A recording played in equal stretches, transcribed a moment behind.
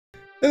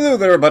Hello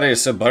there everybody,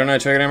 it's Butternut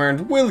Chicken Hammer,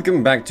 and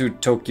welcome back to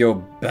Tokyo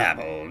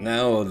Babel.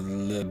 Now,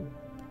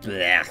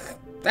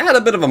 I had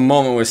a bit of a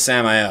moment with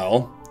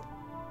Samael.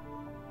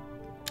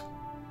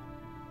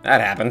 That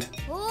happened.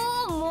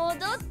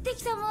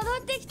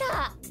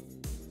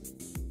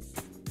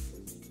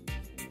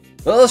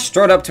 Well,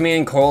 strode up to me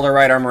and coiled her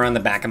right arm around the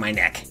back of my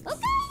neck.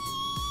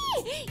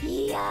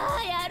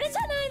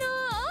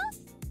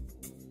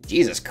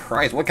 Jesus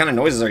Christ, what kind of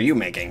noises are you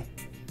making?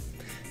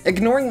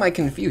 Ignoring my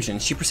confusion,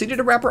 she proceeded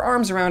to wrap her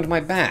arms around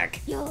my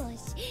back.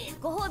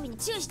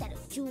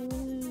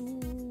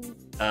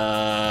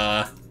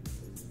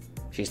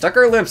 She stuck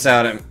her lips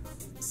out at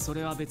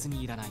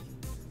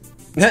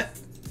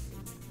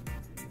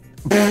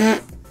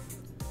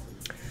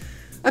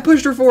I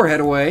pushed her forehead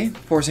away,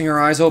 forcing her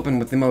eyes open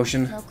with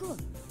emotion.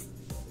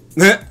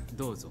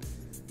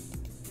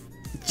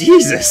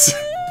 Jesus!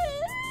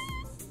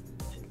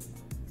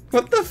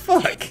 What the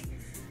fuck?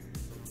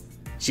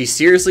 She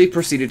seriously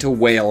proceeded to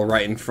wail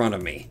right in front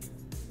of me.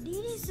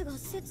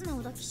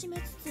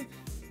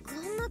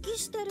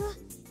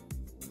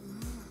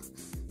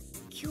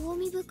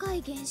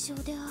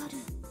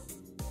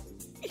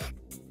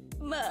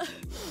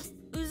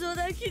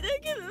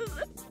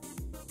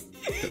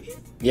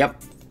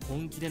 Yep.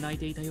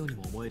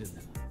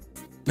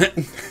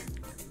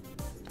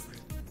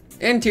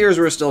 And tears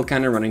were still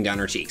kind of running down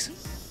her cheeks.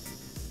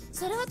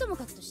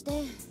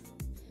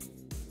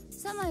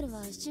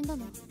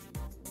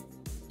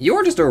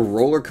 You're just a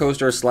roller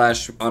coaster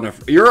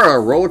you're a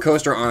roller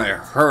coaster on a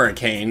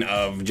hurricane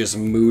of just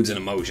moods and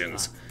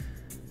emotions.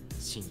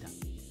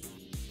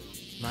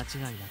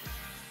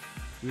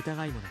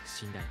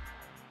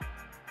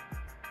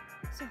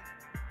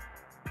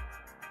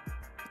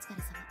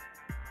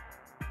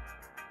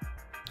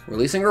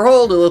 Releasing her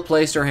hold, Lilith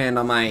placed her hand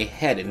on my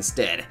head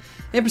instead,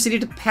 and proceeded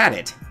to pat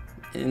it,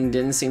 and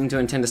didn't seem to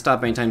intend to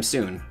stop anytime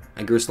soon.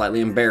 I grew slightly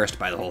embarrassed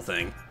by the whole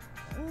thing.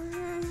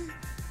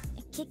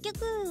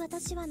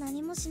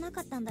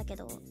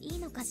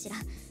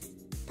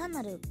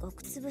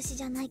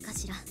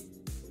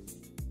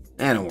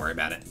 Don't worry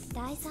about it.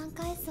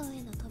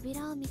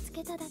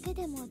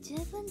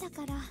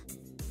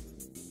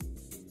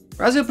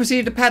 Razio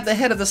proceeded to pat the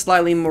head of the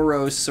slightly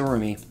morose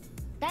Surumi.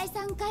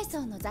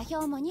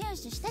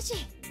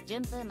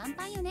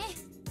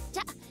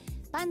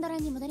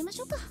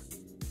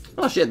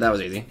 Oh shit, that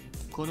was easy.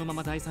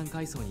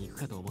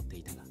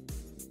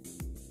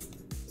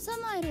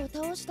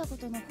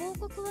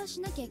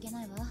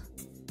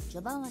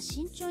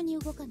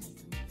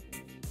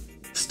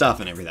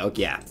 Stuff and everything, oh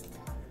yeah.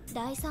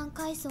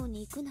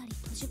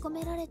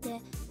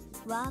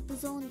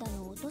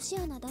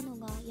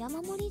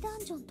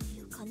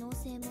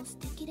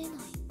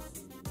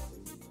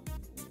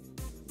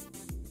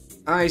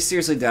 I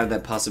seriously doubted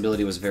that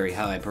possibility was very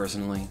high,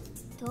 personally.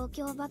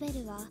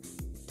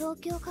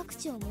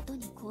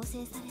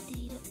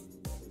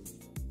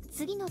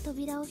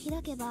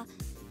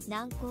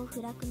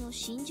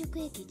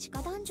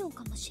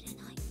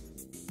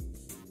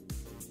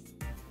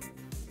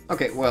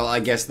 Okay, well, I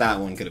guess that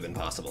one could have been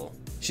possible.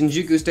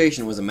 Shinjuku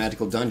Station was a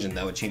magical dungeon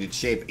that would change its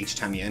shape each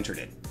time you entered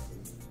it.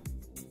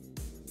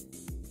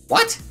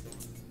 What?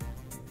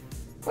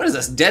 What is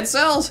this, dead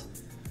cells?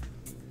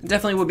 It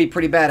definitely would be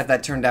pretty bad if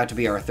that turned out to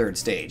be our third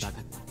stage.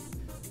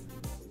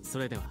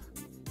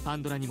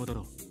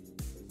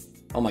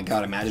 Oh my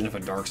god, imagine if a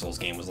Dark Souls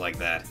game was like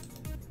that.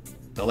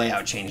 The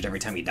layout changed every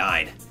time you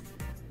died.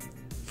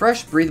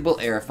 Fresh, breathable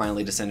air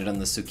finally descended on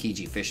the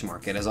Tsukiji fish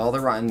market as all the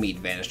rotten meat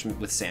vanished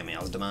with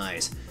Samael's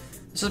demise.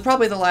 This was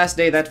probably the last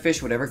day that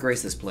fish would ever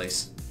grace this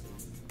place.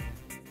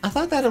 I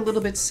thought that a little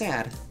bit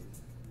sad.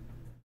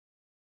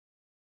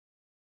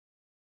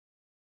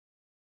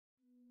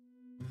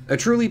 A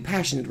truly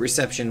passionate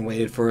reception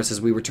waited for us as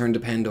we returned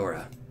to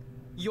Pandora.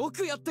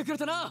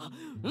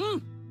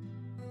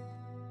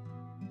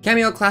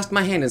 Camille clasped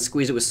my hand and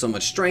squeezed it with so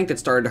much strength it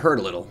started to hurt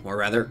a little, or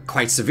rather,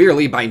 quite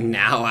severely by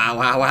now. Ow,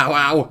 ow, ow,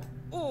 ow!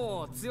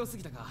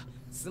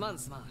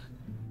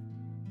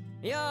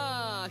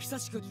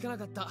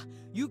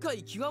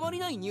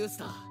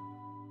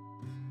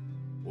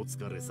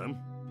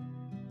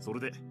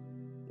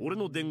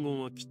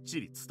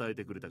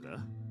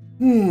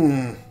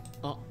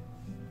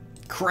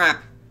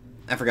 Crap!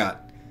 I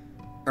forgot.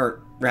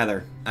 Or,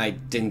 rather, I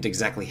didn't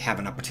exactly have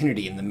an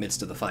opportunity in the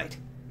midst of the fight.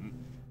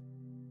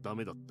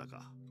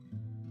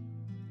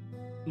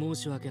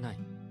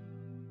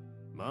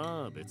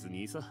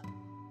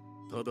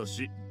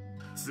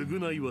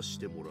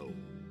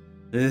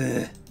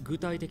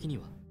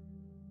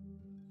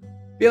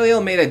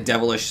 Belial made a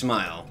devilish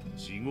smile.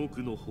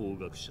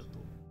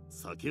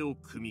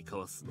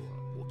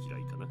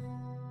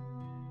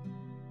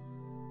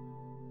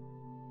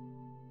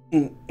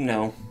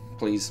 No,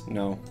 please,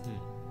 no.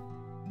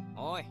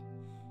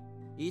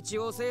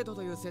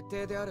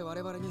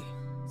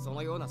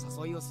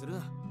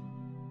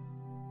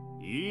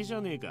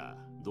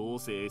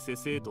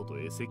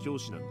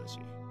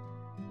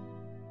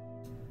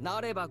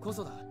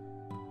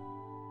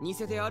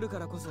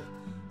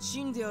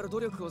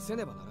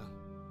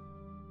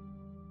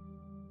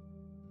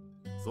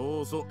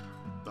 そうそう。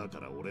だか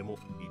ら俺も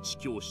一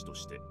教師と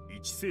して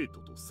一生徒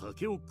と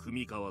酒を酌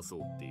み交わそ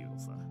うっていうの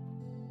さ。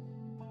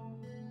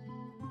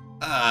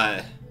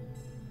I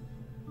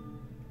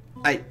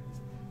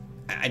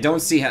don't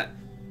see how.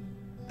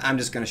 I'm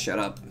just gonna shut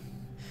up.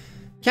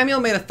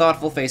 Camille made a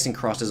thoughtful face and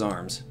crossed his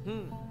arms.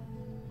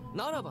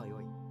 ならばよ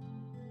い。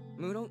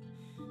無論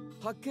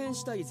発見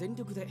したい全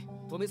力で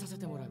止めさせ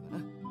てもらうわ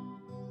な。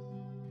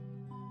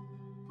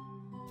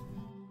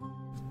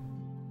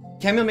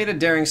Camille made a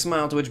daring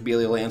smile, to which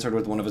Belial answered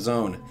with one of his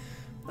own.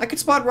 I could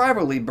spot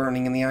rivalry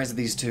burning in the eyes of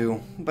these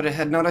two, but it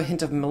had not a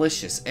hint of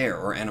malicious air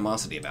or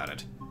animosity about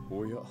it.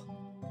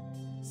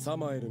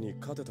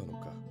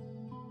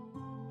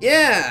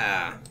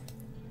 Yeah!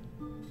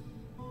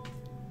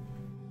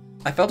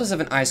 I felt as if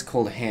an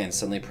ice-cold hand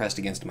suddenly pressed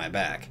against my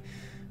back.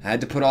 I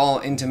had to put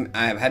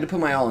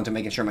my all into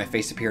making sure my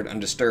face appeared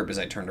undisturbed as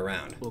I turned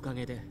around. おか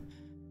げで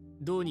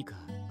どうにか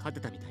勝て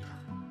たみたいだ。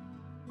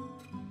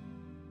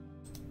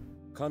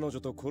彼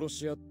女と殺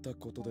し合った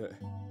ことで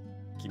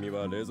君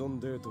はレゾン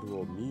デートル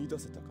を見出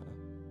せたか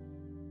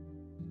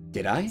な？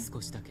 Did I?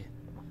 少しだけ。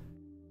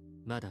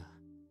まだ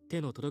手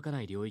の届か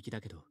ない領域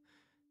だけど、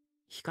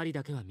光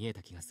だけは見え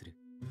た気がする。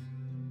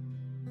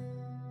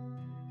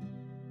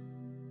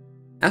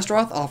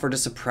Astaroth offered a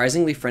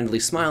surprisingly friendly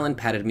smile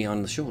and patted me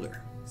on the shoulder.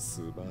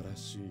 素晴ら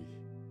しい。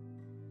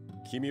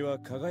君は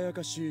輝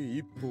かしい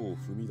一歩を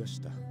踏み出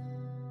した。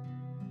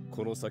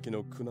この先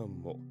の苦難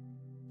も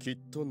きっ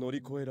と乗り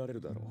越えられ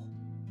るだろう。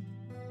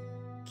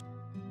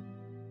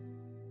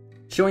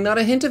Showing not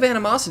a hint of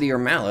animosity or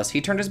malice,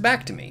 he turned his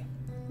back to me.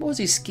 What was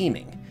he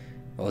scheming?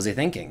 What was he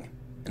thinking?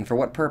 And for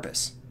what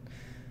purpose?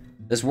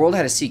 This world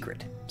had a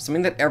secret,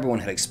 something that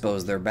everyone had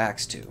exposed their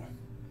backs to.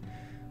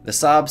 The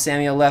sob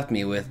Samuel left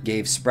me with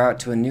gave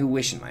sprout to a new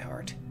wish in my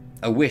heart,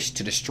 a wish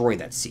to destroy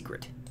that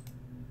secret.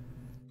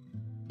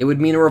 It would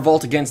mean a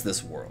revolt against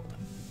this world.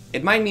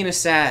 It might mean a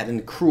sad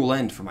and cruel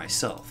end for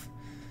myself.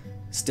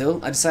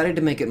 Still, I decided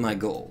to make it my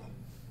goal.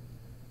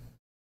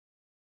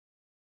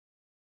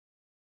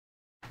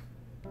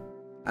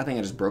 I think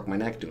I just broke my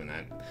neck doing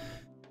that.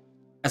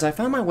 As I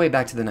found my way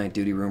back to the night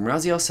duty room,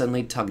 Raziel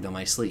suddenly tugged on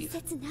my sleeve.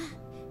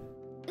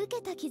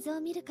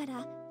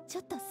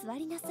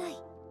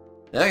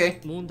 Okay.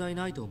 問題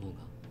ないと思う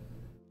が。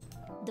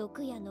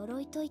毒や呪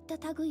いといった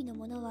類の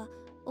ものは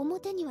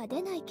表には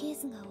出ないケー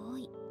スが多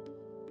い。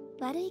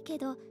悪いけ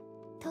ど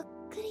とっ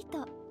くり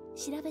と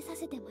調べさ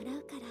せてもら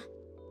うか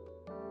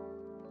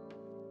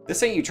ら。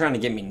This ain't you trying to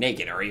get me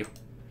naked, are you?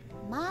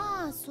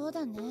 まあそう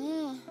だね。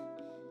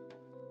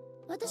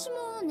私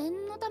も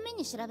念のため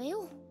に調べ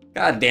よう。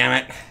God damn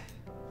it.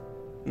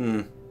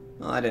 Well,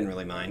 I didn't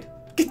really mind.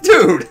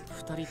 Dude!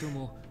 二人と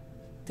も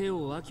手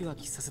をワキワ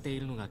キさせてい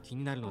るのが気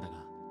になるのだが。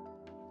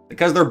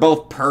Because they're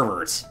both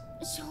perverts.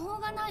 しょ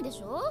うがないで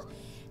しょ。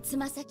つ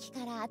ま先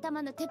から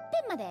頭のてっぺ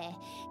んまで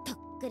とっ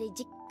くり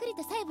じっくり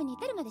と細部に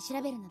至るまで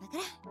調べるのだか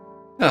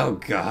ら。Oh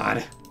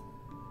God.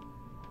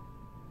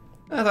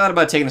 I thought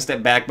about taking a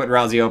step back, but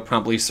Razio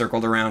promptly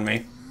circled around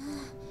me.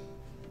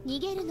 逃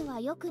げるの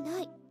は良く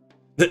ない。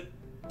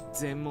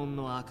全門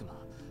の悪魔、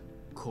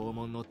肛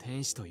門の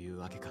天使という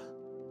わけか。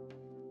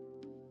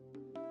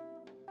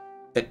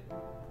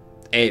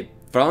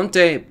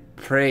Fronte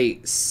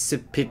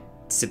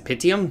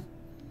precipitium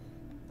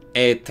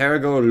e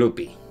tergo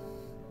lupi.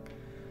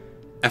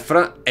 E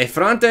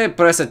fronte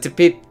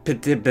precipitium.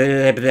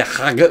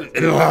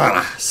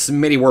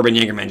 Smitty Warbin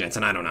Jägerman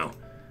Jensen, I don't know.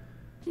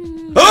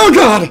 Oh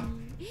God!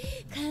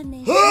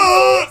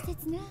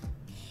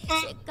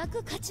 せっか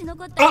く勝ち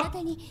残ったあな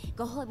たに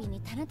ご褒美に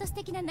タナトス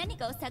的な何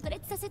かを炸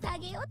裂させてあ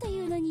げようとい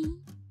うのに。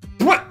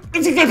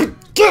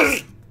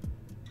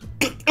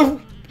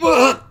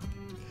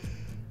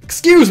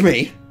Excuse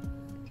me.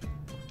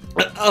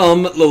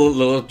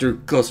 Lilith drew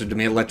closer to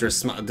me. Electra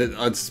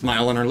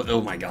smile on her.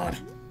 Oh my God.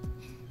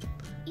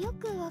 よ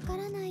くわか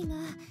らないが。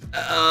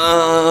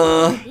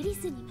リリ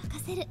スに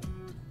任せる。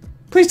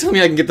Please tell me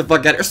I can get the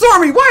fuck out of here.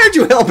 Stormy, why aren't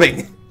you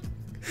helping?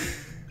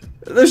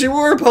 Though she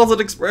wore a puzzled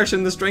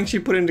expression, the strength she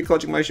put into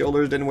clutching my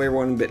shoulders didn't weigh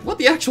one bit. What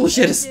the actual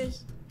shit is?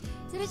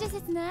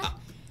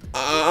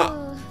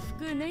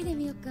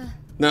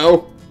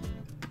 No.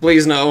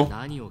 Please, no.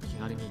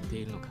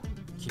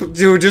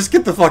 Dude, just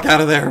get the fuck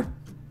out of there.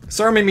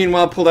 Sormy,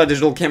 meanwhile, pulled out a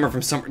digital camera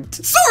from somewhere.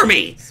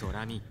 Sormy!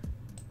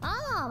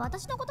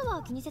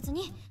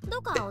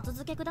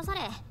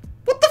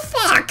 What the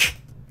fuck?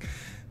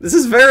 This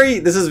is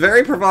very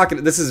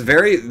provocative. This is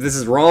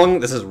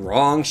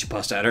wrong. She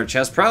puffed out her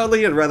chest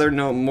proudly. I'd rather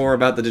know more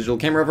about the digital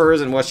camera of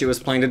hers and what she was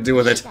planning to do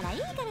with it.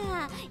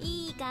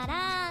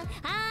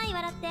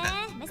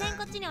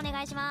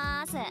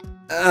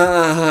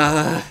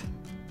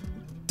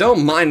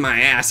 Don't mind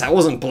my ass. I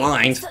wasn't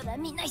blind.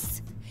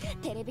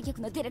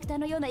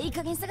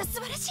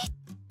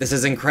 This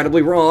is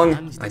incredibly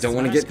wrong. I don't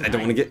want to get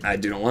demonetized.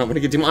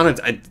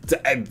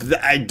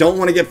 I don't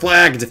want to get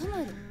flagged.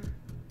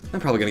 I'm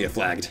probably gonna get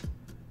flagged.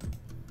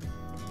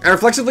 I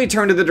reflexively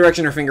turned to the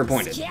direction her finger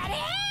pointed.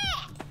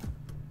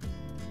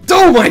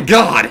 Oh my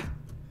God!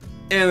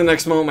 And the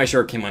next moment, my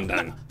shirt came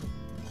undone.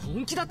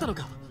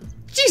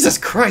 Jesus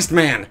Christ,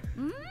 man!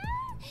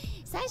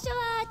 最初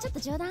はちょっと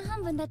冗談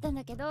半分だったん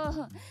だけど、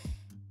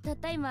たっ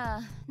た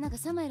今なんか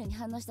サマエルに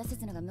反応した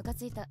刹那がムカ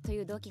ついたと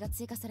いう動機が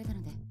追加された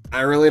ので。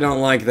I really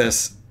don't like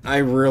this.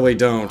 I really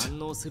don't.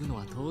 反応するの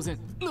は当然。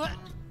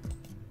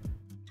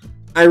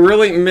I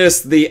really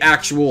miss the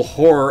actual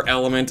horror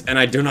element, and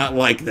I do not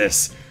like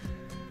this.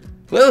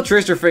 Lil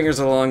traced her fingers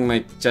along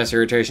my chest,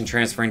 irritation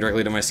transferring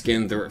directly to my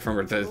skin from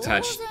her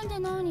touch. 当然って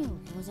何よ、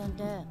当然っ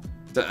て。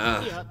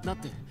いや、だっ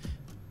て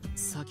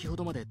先ほ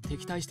どまで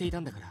敵対していた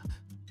んだから。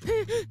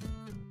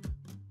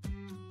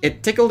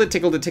It tickled, it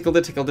tickled, it tickled,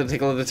 it tickled, it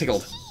tickled, it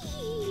tickled.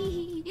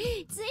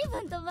 ずい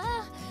ぶんとまあ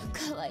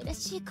可愛ら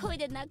しい声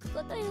で泣く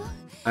ことよ。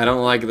 I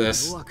don't like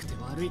this. 弱くて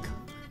悪いか。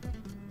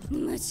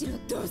むしろ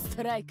ドス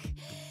トライク。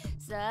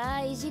さ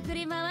あいじく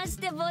り回し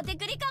てボテ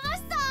クリかま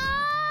した。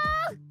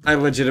 I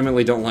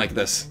legitimately don't like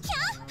this.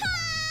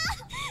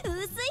 薄い本は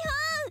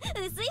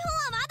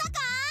まだか。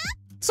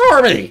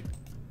 Sormy!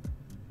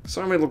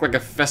 Sormy looked like a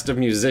festive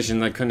musician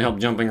that couldn't help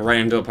jumping right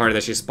into a party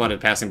that she spotted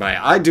passing by.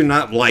 I do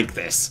not like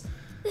this.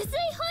 薄い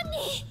本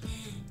に。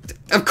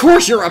 Of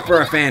course you're up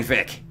for a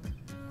fanfic!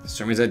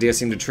 Stormy's idea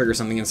seemed to trigger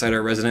something inside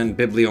our resident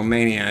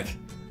bibliomaniac.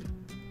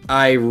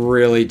 I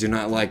really do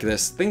not like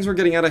this. Things were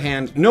getting out of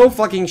hand. No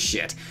fucking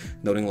shit.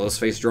 Noting Lo's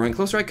face drawing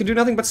closer, I could do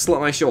nothing but slap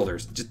my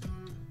shoulders. Just...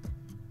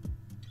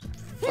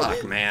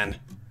 Fuck, man.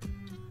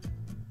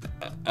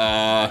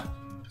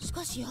 し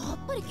かしやっ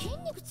ぱり筋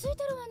肉ついて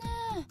る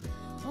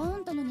わね。あ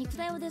んたの肉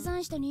体をデザ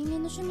インした人間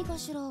の趣味か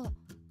しら。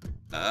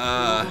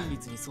本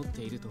率に沿っ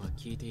ているとは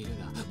聞いている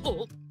が。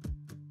お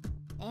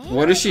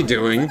What is she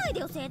doing? ないで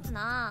よせつ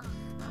な。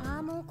あ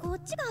あもうこ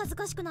っちが恥ず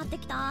かしくなって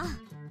きた。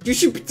 You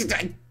should...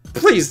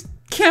 Please,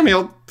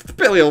 Camille,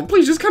 Belial,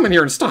 please just come in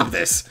here and stop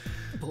this.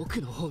 僕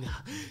の方が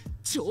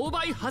超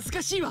倍恥ず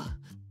かしいわ。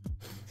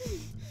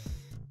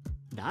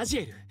ラジ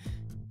エル、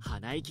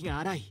鼻息が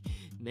荒い、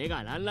目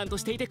がランランと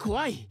していて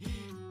怖い。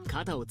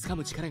肩を掴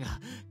む力が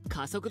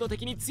加速度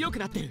的に強く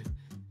なってる。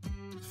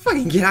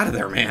Fucking get out of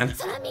there, man.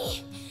 サラミ、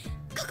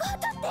ここを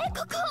取って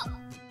こ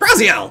こ。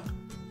 Braziel!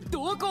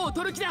 どこを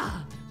取る気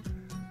だ。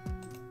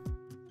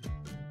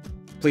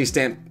 Please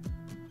stand.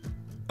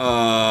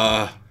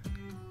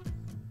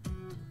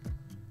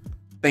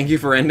 Thank you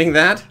for ending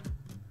that.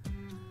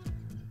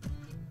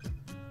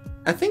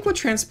 I think what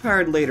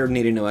transpired later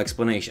needed no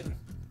explanation.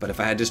 But if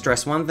I had to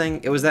stress one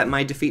thing, it was that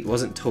my defeat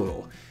wasn't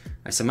total.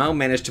 I somehow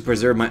managed to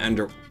preserve my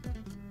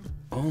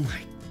Oh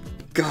my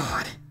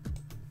god.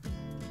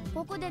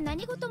 ここで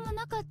何事も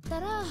なかった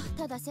ら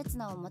ただ刹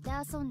那をもて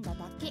あそんだ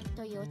だけ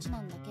というオチな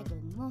んだけど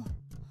も、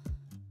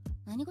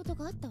何事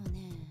があったわ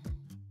ね。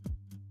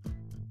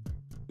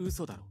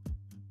嘘だろ。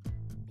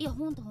いや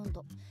ほんと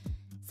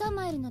サ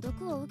マエルの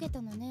毒を受け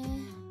たのね。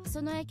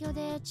その影響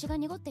で血が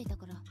濁っていた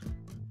から。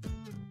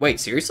 Wait,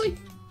 seriously?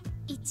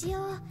 一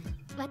応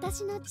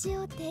私の血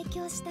を提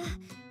供した。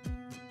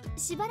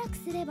しばらく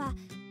すれば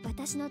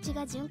私の血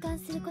が循環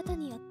すること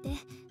によって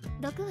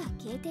毒は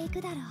消えてい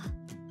くだろう。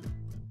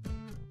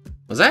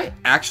 Was I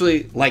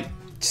actually, like,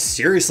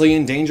 seriously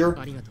in danger?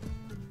 ありがとう。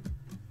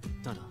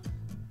ただ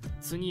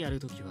次やる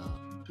ときは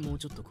もう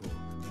ちょっとこ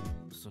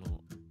うそ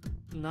の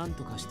なん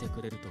とかして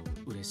くれると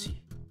嬉し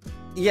い。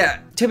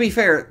 Yeah, to be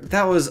fair,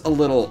 that was a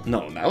little...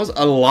 No, that was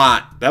a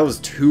lot. That was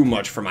too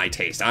much for my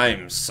taste.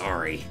 I'm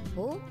sorry.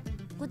 お、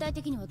具体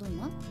的にはどん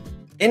な？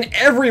 In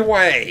every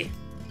way!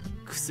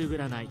 くすぐ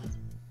らない、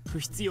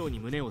不必要に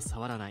胸を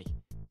触らない、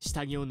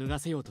下着を脱が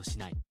せようとし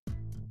ない。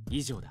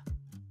以上だ。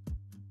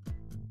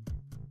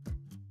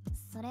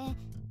それ、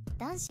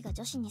男子が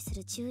女子にす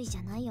る注意じ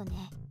ゃないよね。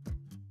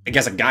 I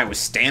guess a guy with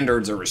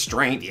standards or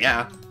restraint,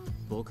 yeah.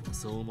 僕も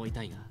そう思い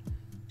たいが、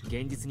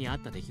現実にあっ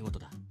た出来事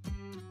だ。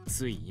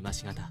つい今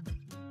しがた。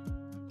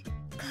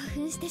興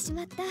奮してし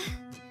まった。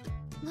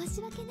申し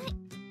訳ない。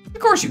 Of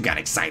course you got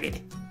excited.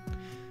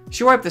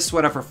 She wiped the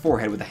sweat off her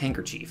forehead with a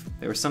handkerchief.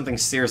 There was something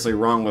seriously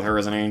wrong with her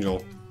as an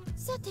angel.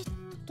 さて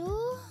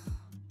と、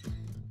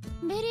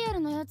ベリア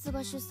ルのやつ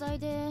が主催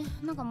で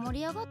なんか盛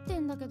り上がって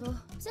んだけど、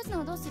セツナ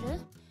はどうする？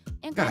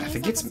宴会に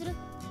参加する？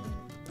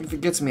 If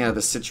it gets me out of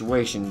this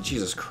situation,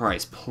 Jesus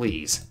Christ,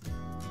 please.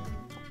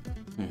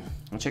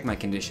 I'll check my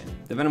condition.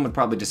 The venom would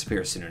probably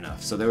disappear soon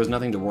enough, so there was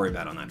nothing to worry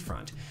about on that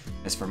front.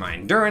 As for my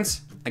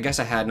endurance, I guess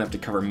I had enough to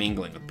cover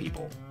mingling with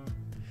people.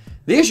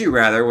 The issue,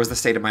 rather, was the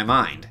state of my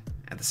mind.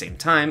 At the same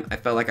time, I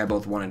felt like I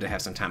both wanted to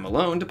have some time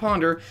alone to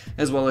ponder,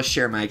 as well as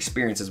share my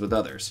experiences with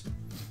others.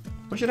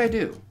 What should I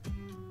do?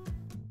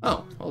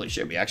 Oh, holy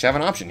shit, we actually have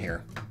an option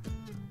here.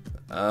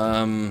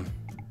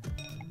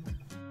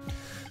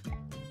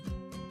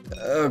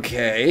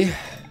 Okay.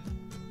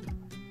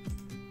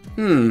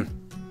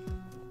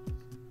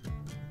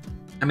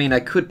 I mean,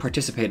 I could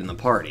participate in the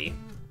party.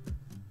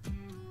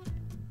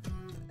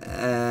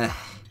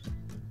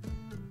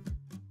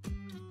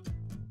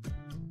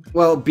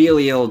 Well,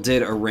 Belial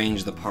did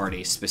arrange the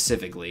party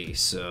specifically,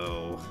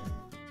 so...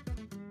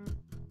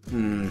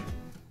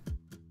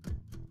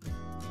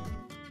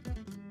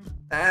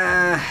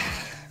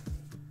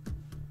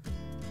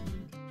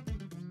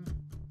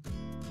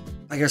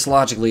 I guess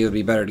logically it would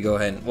be better to go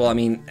ahead and... Well, I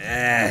mean...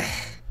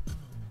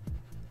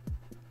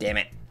 damn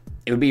it.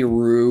 It would be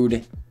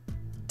rude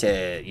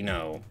to, you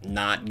know,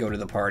 not go to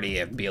the party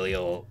if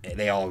Belial...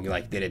 They all,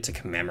 like, did it to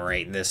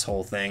commemorate this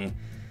whole thing.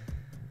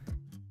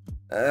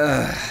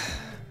 I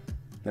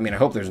mean, I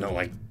hope there's no,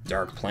 like,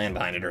 dark plan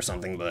behind it or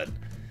something, but...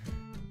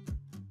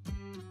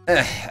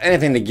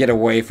 anything to get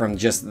away from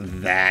just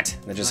that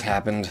just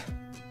happened.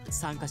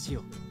 参加し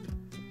よう。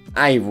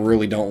 I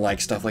really don't like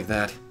stuff like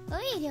that.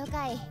 おい了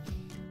解。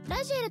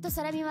ラジエルと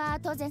サラミは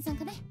当然参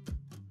加ね。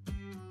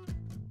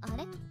あ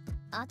れ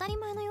当たり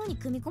前のように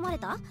組み込まれ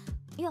た？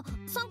いや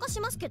参加し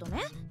ますけど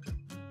ね。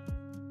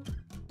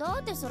だ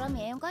ってサラ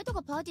ミ宴会と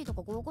かパーティーと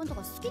か合コンと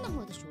か好きな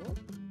方でしょ？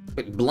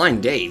 But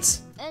blind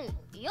dates?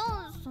 いや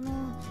その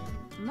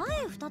前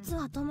2つ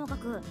はともか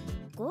く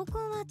合コ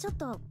ンはちょっ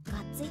とがっ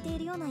ついてい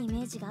るようなイメ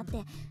ージがあって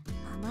あ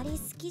まり好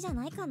きじゃ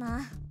ないか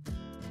な。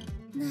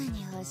何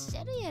をおっし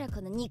ゃるやら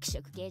この肉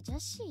食系女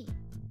子。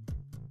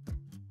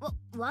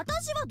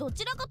私はど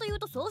ちらかという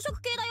と草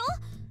食系だよ。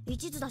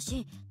一途だ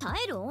し耐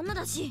える女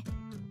だし。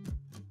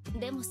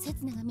でも刹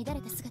那が乱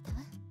れた姿は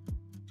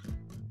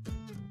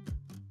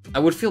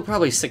I would feel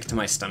probably sick to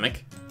my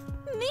stomach.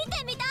 見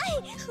てみた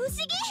い。不思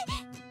議。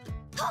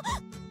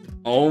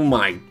 Oh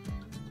my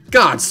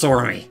god,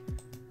 Sormy!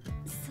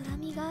 空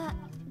見が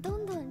ど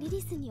んどんリ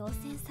リスに汚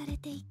染され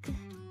ていく。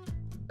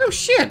 Oh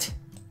shit!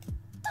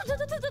 どう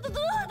しよ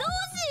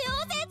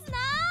う刹那。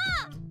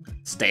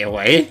 Stay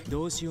away.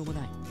 どうしようも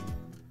ない。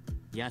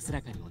安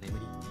らかにお眠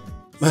り。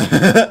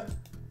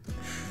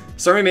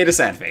Sormy made a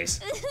sad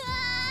face.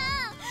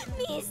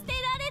 見捨て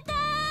られた。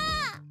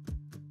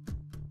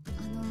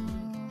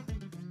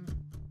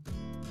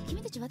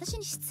君たち私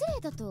に失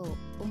礼だと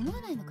思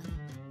わないのかね。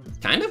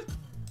 Kind of?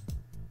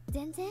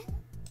 全然。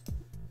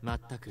全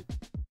く。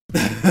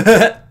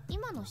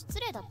今の失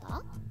礼だっ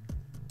た？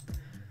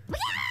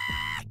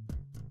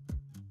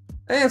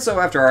 And so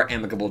after our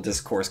amicable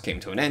discourse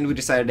came to an end, we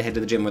decided to head to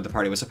the gym where the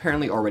party was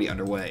apparently already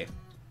underway.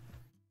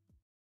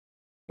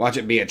 Watch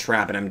it be a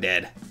trap and I'm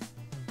dead.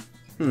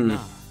 な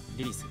あ、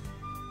リリス。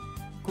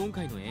今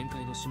回の宴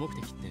会の主目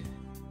的って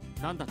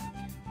何だったっ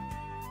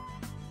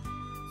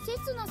け？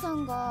刹那さ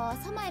んが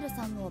サマエル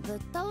さんをぶっ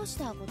倒し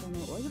たこと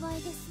のお祝い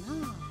ですな。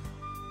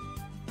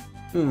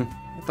I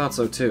thought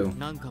so too.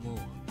 なんかもう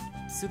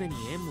すでに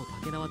縁も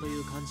竹縄とい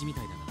う感じみ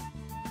たいだが。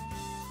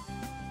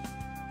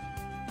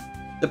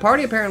 The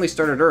party apparently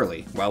started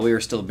early, while we were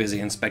still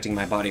busy inspecting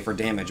my body for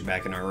damage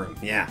back in our room.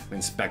 Yeah,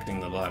 inspecting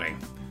the body.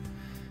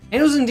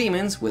 Angels and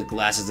demons, with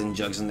glasses and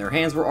jugs in their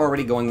hands, were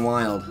already going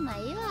wild. まあ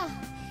いいわ。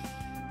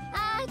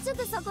ちょっ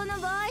とそこの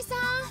ボーイさ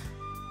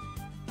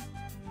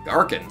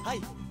ん。 Garkin. は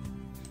い。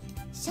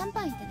シャン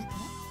パンいただくね。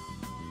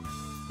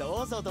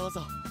どうぞどう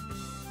ぞ。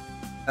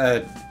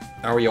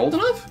 Are we old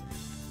enough?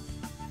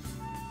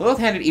 We both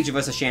handed each of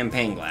us a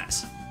champagne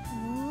glass.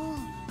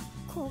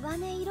 おお、黄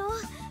金色。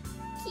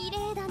綺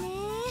麗だね。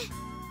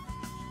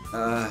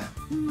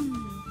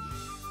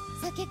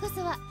酒こ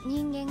そは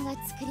人間が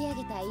作り上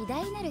げた偉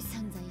大なる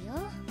存在よ。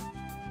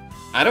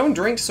 I don't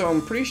drink, so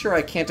I'm pretty sure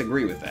I can't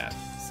agree with that.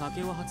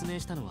 酒を発明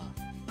したのは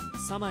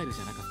サマエルじ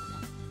ゃなかっ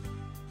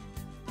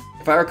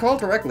た If I recall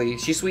correctly,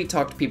 she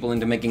sweet-talked people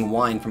into making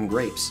wine from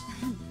grapes.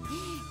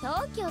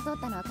 特許を取っ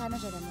たのは彼女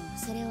でも、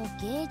それを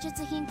芸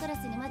術品クラス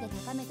にまで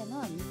高めたの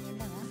は人間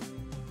だわ。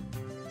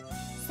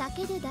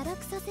酒で堕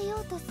落させよ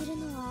うとする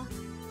のは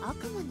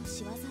悪魔の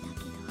仕業だ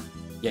け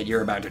ど。 Yet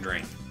you're about to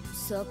drink.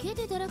 酒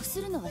で堕落す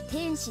るのは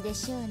天使で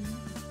しょうね。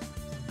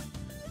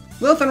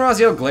 Lilith and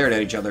Raziel glared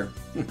at each other.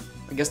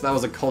 I guess that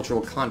was a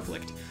cultural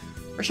conflict.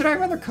 Or should I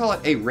rather call it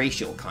a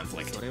racial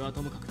conflict? それは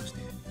ともかくとして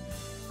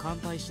乾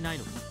杯しない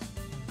のか。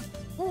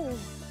おお、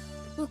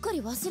うっかり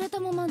忘れた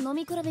まま飲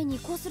み比べに移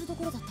行すると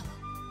ころだったわ。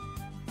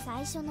最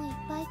初の一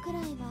杯くら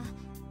い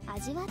は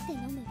味わって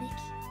飲むべき。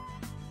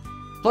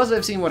 Plus,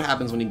 I've seen what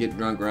happens when you get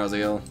drunk,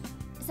 Raziel.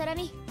 サラ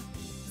ミ、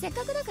せっ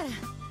かくだから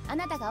あ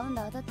なたが温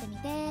度を取ってみ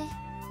て。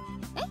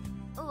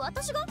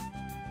私が？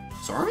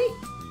 Sorry?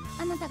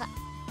 あなたが。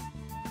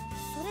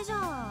それじゃ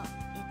あ、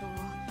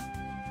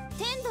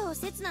天道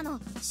刹那の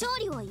勝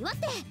利を祝っ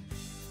て。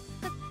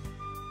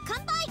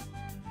乾杯。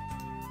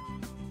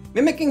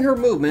 Mimicking her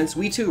movements,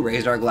 we too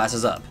raised our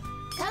glasses up.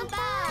 乾杯。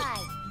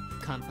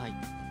乾杯。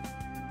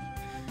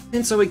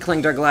 And so we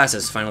clanged our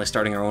glasses, finally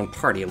starting our own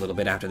party a little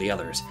bit after the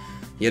others.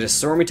 Yet as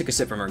Sormy took a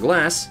sip from her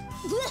glass...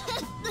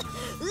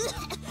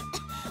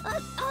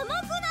 甘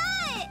くな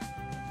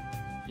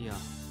い。いや、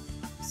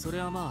それ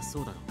はまあ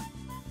そうだろう。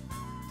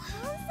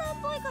炭酸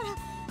っぽいから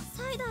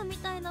サイダーみ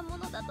たいなも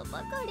のだとば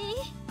かり。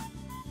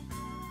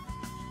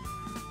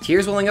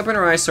 Tears welling up in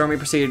her eyes, Sormy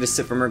proceeded to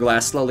sip from her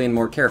glass slowly and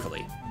more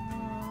carefully.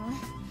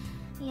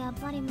 やっ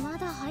ぱりま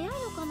だ早いの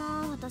か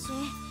な、私。い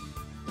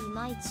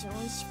まいち美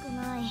味しく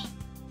ない。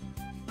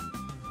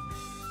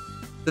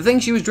 The thing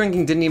she was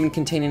drinking didn't even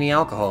contain any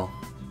alcohol.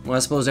 Well, I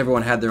suppose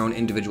everyone had their own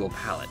individual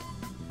palate.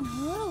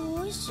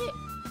 美味しい。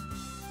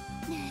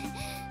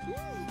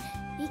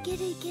いけ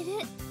るいける。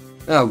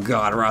 Oh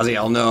god,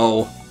 Raziel,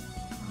 no! なんか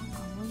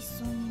美味し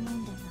そうに飲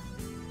んでる。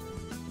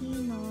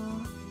いいな。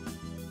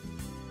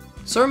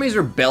Soromi's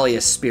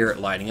rebellious spirit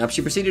lighting up,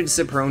 she proceeded to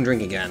sip her own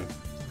drink again.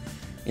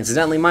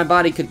 Incidentally, my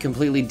body could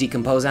completely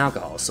decompose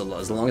alcohol, so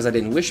as long as I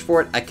didn't wish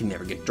for it, I could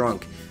never get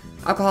drunk.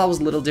 Alcohol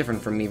was a little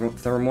different from me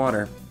from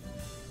water.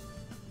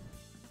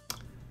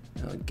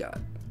 Oh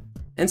god.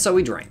 And so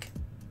we drank.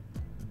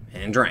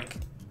 And drank.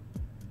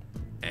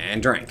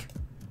 And drank.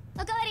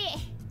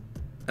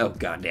 Oh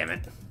god damn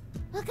it.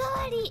 おか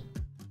わり。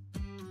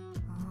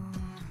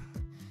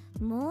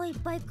もう一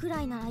杯くら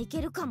いならいけ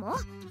るかも。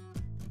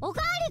おか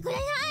わりくれ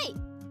ない。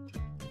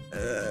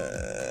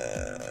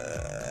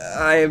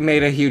I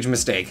made a huge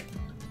mistake.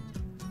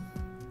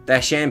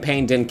 That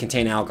champagne didn't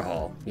contain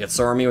alcohol, yet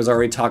Soromi was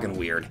already talking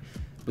weird.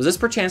 Was this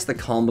perchance the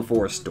calm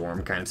before a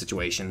storm kind of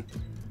situation?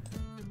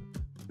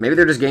 Maybe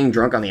they're just getting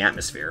drunk on the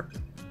atmosphere.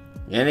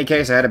 In any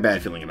case, I had a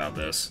bad feeling about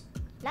this.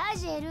 ラ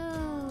ジェル。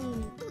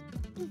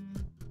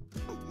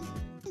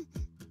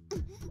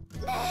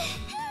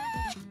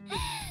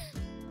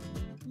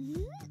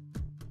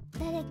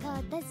誰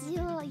か私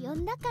を呼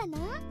んだかな？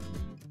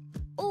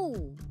お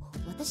う、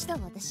私が呼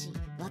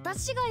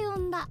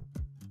んだ。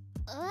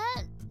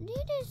リリ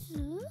ス？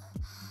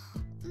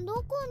ど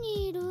こ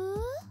にいる？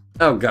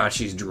 Oh god,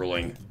 she's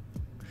drooling.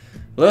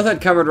 Lilith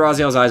had covered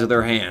Raziel's eyes with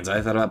her hands.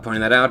 I thought about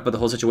pointing that out, but the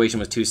whole situation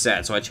was too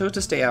sad, so I chose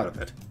to stay out of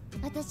it.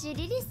 私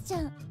リリスち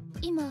ゃん、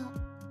今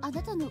あ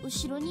なたの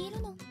後ろにいる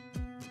の。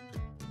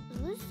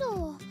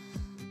嘘。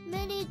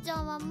メリーちゃ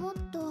んはもっ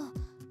と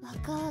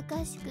若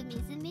々しくみ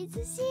ずみ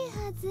ずしい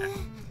はず。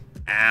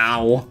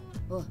Ow.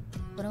 お、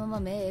このまま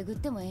目えぐっ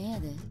てもええんや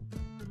で。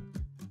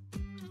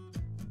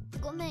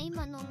ごめん、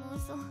今の妄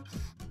想。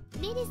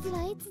リリス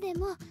はいつで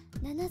も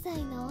7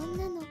歳の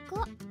女の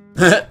子。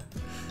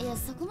いや、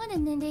そこまで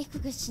年齢低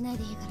くしない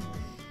でいいか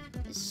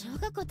ら。小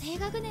学校低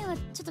学年は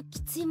ちょっと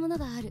きついもの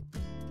がある。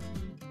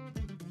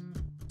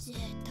贅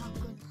沢な。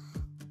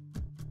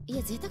い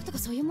や、贅沢とか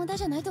そういう問題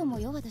じゃないと思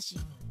うよ、私。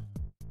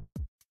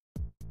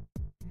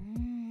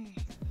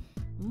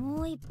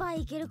もう一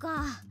杯いける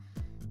か。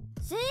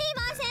すい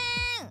ま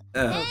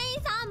せん。店員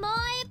さん、もう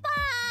一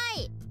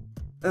杯。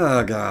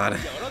Oh god.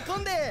 喜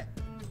んで。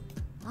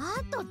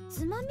あと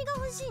つまみが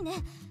欲しいね。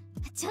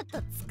ちょっ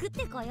と作っ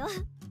てこよう。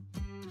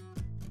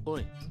お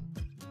い、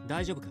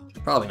大丈夫か？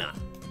 Probably not.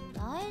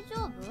 大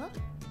丈夫？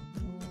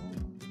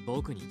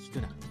僕に聞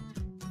くな。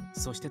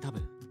そして多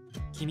分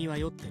君は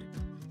酔ってる。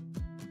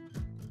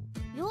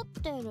酔っ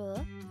てる？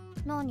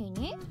何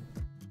に？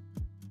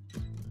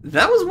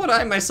 That was what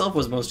I myself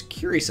was most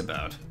curious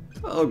about.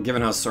 Well,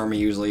 given how Soromi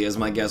usually is,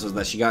 my guess was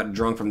that she got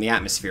drunk from the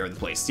atmosphere of the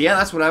place. Yeah,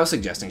 that's what I was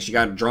suggesting. She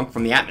got drunk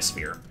from the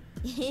atmosphere.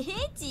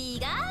 違う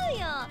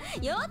よ。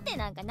酔って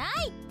なんかない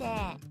って。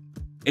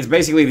It's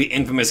basically the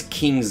infamous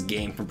King's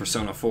game from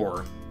Persona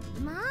 4.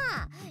 ま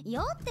あ、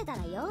酔ってた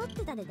ら酔っ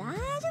てたで大丈夫でしょ。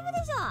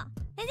じゃあ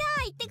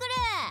行ってくる。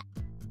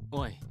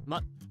おい、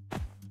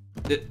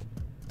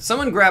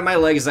Someone grabbed my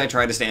leg as I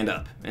tried to stand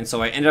up, and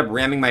so I ended up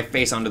ramming my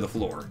face onto the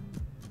floor. よ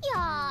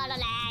ろ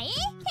れい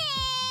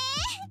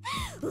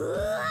うわ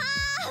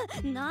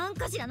ー、なん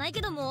か知らない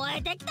けど燃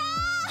えてきた。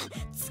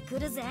作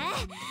るぜ。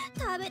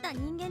食べた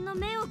人間の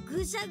目を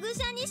ぐしゃぐ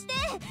しゃにして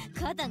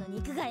肩の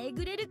肉がえ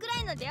ぐれるくら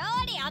いの料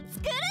理を作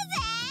るぜ。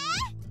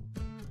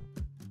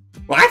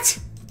 What?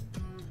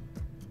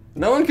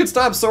 No one could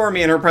stop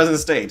Soromi in her present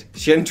state.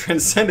 She hadn't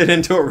transcended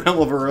into a realm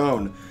of her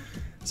own.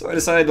 So I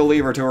decided to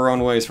leave her to her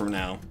own ways from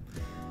now,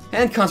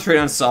 and concentrate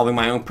on solving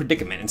my own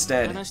predicament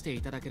instead. 話して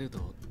いただける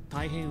と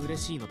大変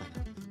嬉しいのだ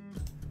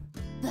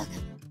が。バカ、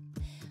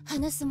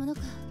話すもの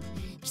か。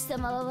貴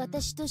様は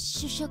私と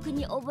主食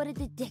に溺れ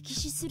て溺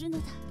死するの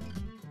だ。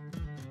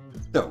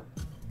 Oh,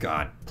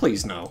 God,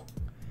 please no.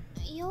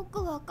 よ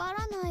くわか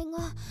らないが、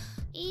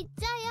言っ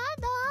ちゃや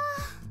だ。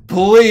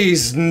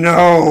 Please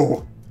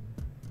no!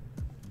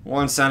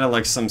 One sounded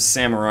like some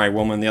samurai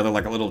woman, the other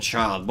like a little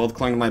child. Both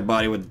clung to my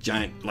body with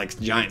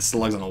giant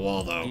slugs on a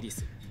wall, though. リリ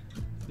ス、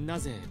な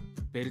ぜ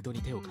ベルト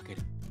に手をかけ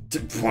る？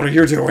 What are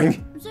you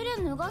doing? そりゃ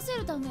脱がせ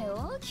るため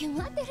よ。決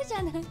まってるじ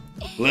ゃない。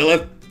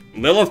 Lilith?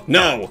 Lilith?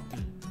 No!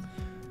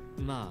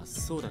 まあ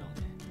そうだろう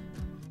ね。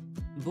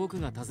僕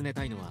が尋ね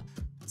たいのは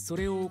そ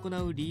れを行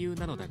う理由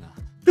なのだが。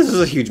 This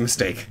is a huge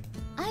mistake.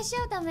 愛し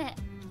合うため。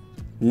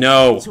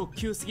 No! 直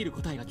球すぎる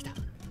答えが来た。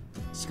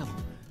しかも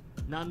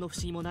何の不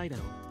思議もないだ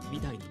ろう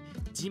みたいに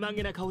自慢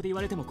げな顔で言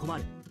われても困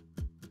る。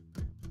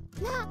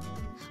なあ、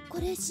こ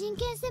れ真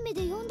剣攻め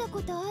で読んだ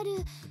ことある。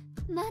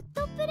マッ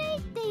トプレイ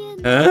っていう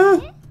んだ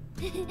ね。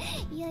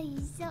よい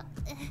しょ、よ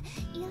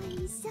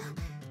いしょ。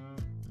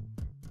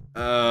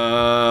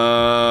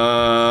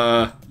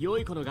良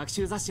い子の学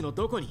習雑誌の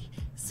どこに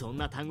そん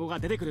な単語が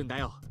出てくるんだ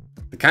よ。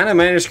 The kind of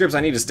manuscripts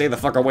I need to stay the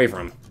fuck away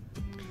from.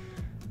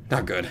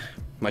 Not good.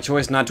 My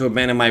choice not to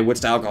abandon my wits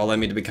to alcohol led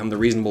me to become the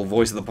reasonable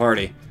voice of the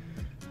party.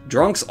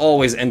 Drunks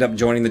always end up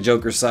joining the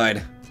Joker's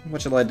side.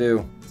 What shall I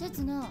do?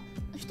 刹那、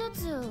一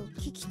つ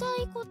聞きた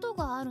いこと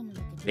があるの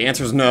だけど。 The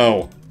answer is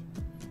no.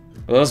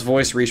 Lilith's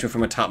voice reached me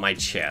from atop my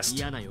chest.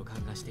 嫌な予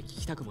感がして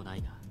聞きたくもな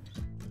いが、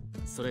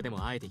それで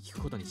もあえて聞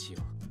くことにしよ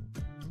う。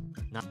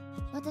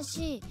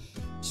私、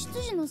執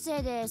事のせ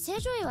いで正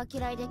常位は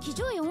嫌いで騎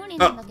乗位オンリー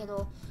なんだけ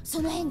ど、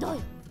その辺どう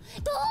よ。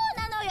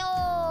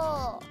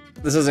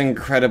This is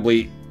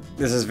incredibly...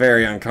 This is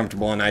very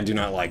uncomfortable, and I do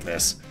not like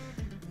this.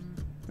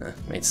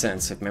 Made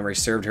sense. If memory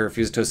served, her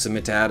refusal to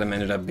submit to Adam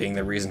ended up being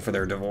the reason for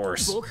their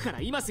divorce.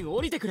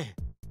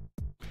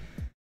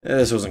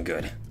 This wasn't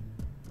good.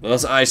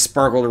 Those eyes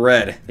sparkled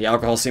red. The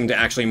alcohol seemed to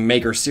actually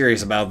make her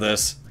serious about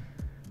this.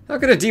 How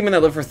could a demon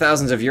that lived for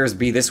thousands of years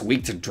be this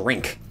weak to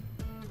drink?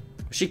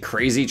 Was she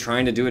crazy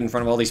trying to do it in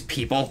front of all these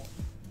people?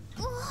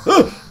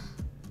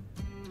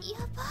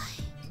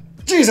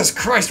 Jesus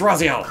Christ,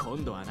 Raziel!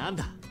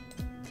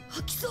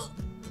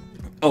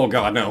 Oh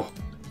god, no.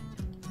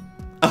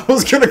 I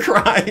was gonna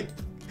cry!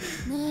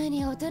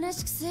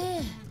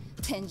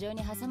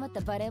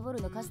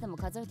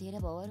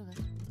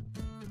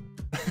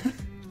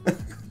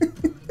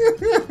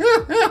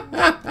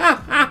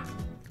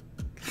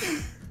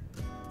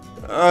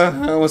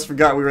 I almost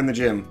forgot we were in the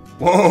gym.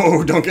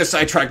 Whoa, don't get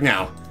sidetracked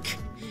now.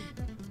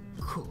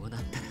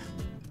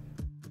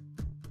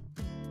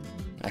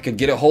 I could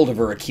get a hold of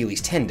her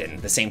Achilles tendon,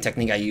 the same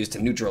technique I used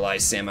to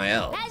neutralize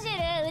Samael.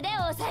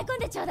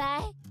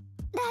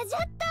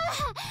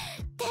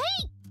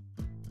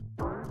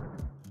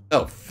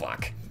 Oh,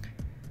 fuck.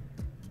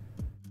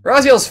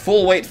 Raziel's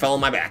full weight fell on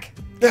my back.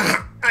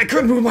 Ugh, I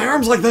couldn't move my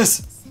arms like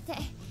this!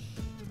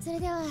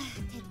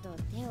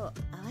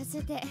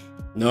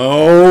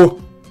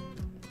 No!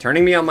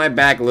 Turning me on my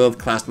back, Lilith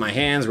clasped my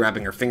hands,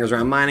 wrapping her fingers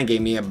around mine and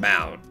gave me a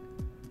bow.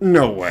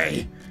 No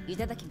way.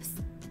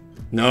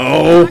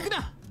 No!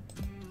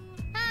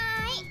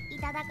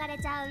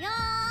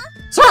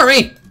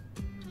 Sorry!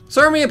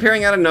 Sorry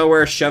appearing out of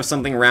nowhere shoved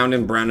something round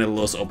and brown into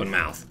Lilith's open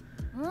mouth.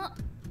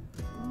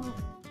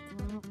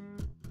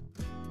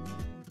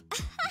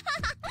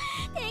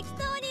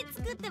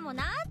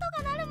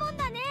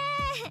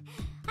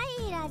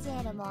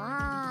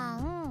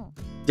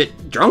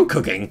 Drunk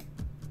cooking?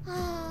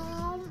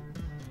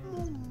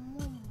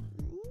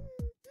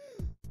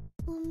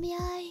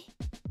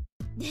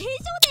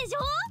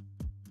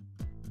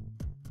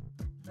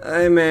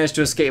 I managed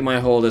to escape my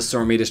hold as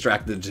Sormi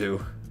distracted the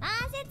two.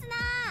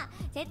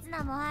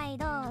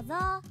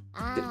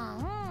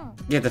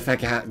 Get the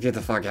fuck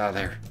out of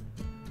there.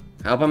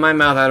 I opened my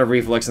mouth out of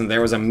reflex and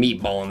there was a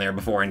meatball in there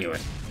before I knew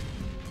it.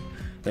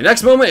 The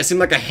next moment, it seemed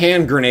like a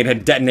hand grenade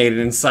had detonated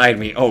inside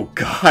me. Oh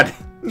god,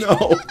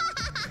 no.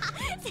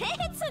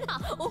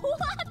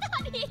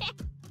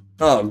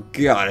 Oh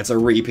god, it's a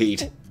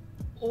repeat.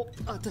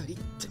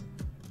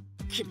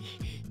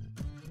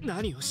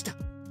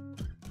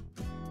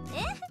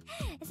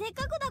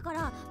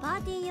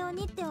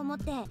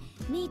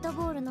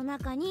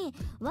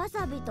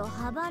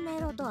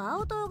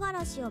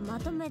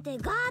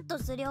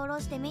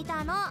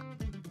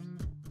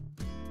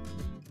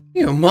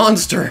 You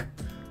monster!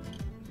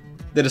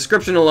 The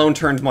description alone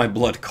turned my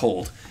blood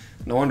cold.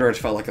 No wonder it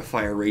felt like a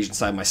fire raged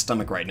inside my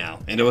stomach right now,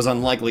 and it was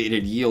unlikely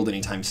it'd yield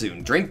anytime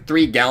soon. Drink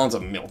 3 gallons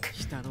of milk.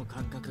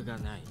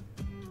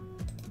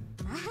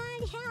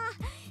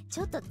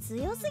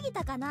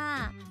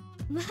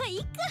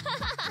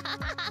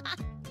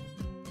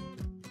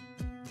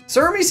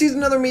 Surmi sees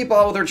another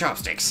meatball with her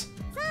chopsticks.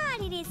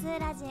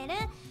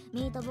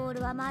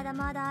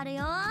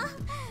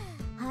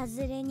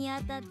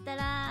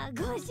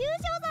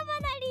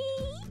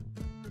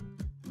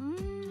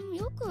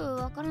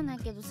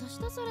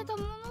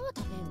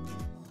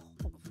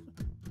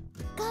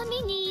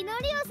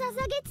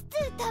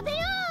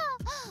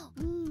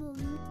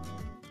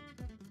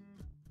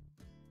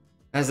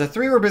 As the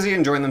three were busy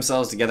enjoying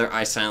themselves together,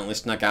 I silently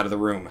snuck out of the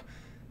room.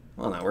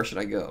 Well, now where should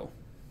I go?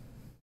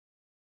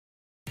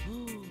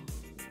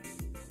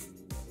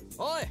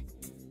 Oi!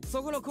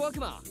 そこの小悪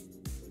魔。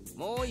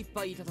もう一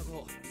杯いただ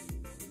こ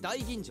う。大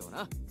吟醸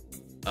な。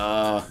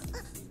は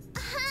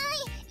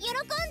い、喜ん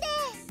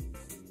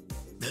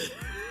で。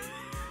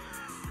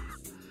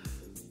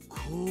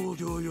高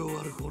量用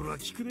アルコールは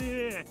効く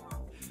ね。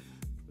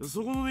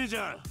そこの姉ち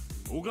ゃん、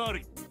おかわ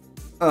り。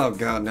Oh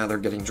god, now they're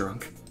getting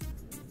drunk.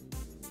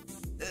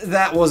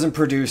 That wasn't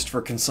produced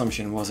for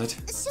consumption, was it?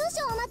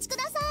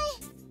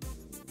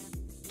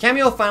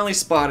 Camille finally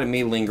spotted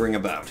me lingering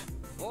about.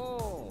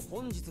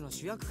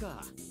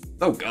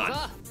 Oh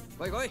god.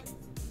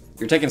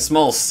 You're taking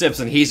small sips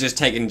and he's just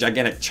taking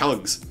gigantic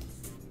chugs.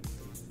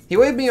 He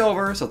waved me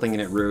over, so thinking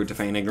it rude to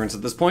feign ignorance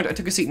at this point, I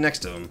took a seat next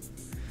to him.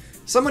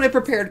 Someone had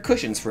prepared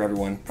cushions for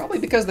everyone, probably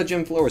because the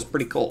gym floor was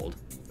pretty cold.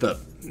 The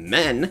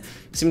men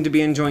seemed to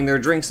be enjoying their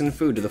drinks and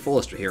food to the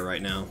fullest here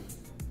right now.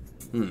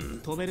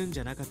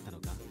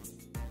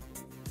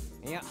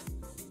 いや、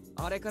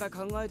あれから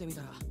考えてみ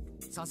たら、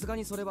さすが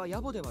にそれは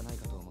野暮ではない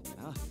かと思って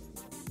な。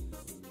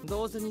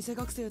どうせ偽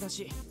学生だ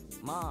し、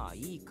まあ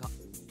いいか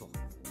と。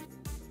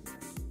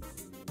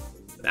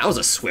That was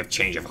a swift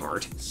change of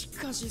heart. し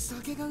かし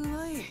酒がう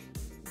まい。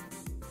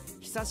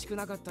久しく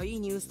なかったいい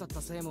ニュースだっ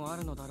たせいもあ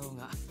るのだろう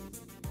が。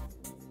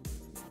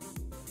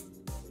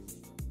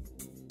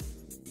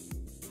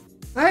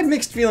I had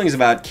mixed feelings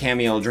about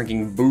Camiel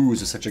drinking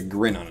booze with such a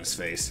grin on his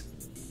face.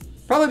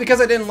 Probably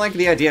because I didn't like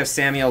the idea of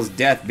Samuel's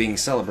death being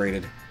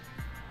celebrated.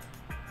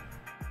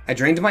 I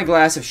drained my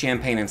glass of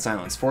champagne in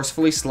silence,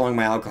 forcefully slowing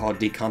my alcohol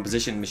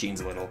decomposition machines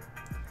a little.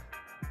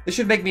 This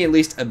should make me at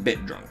least a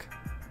bit drunk.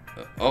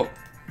 Oh.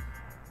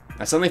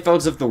 I suddenly felt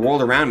as if the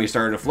world around me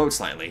started to float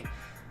slightly.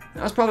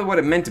 That was probably what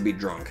it meant to be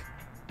drunk.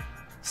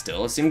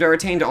 Still, it seemed to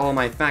retain to all of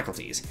my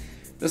faculties.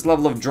 This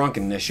level of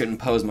drunkenness shouldn't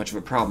pose much of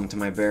a problem to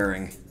my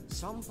bearing.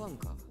 シャンパン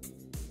か。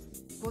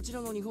こちら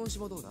の日本酒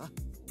もどうだ？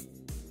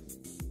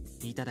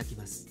いただき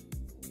ます。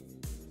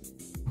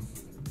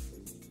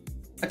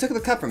 I took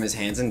the cup from his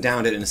hands and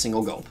downed it in a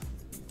single gulp.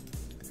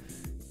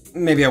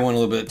 Maybe I went a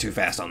little bit too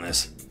fast on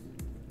this.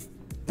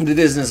 The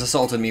dizziness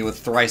assaulted me with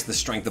thrice the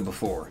strength of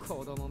before.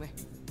 子供め。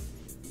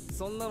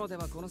そんなので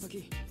はこの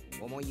先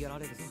思いやら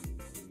れるぞ。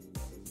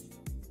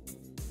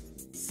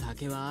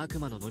酒は悪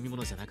魔の飲み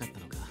物じゃなかった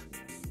のか。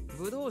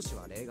ブドウ酒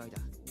は例外だ。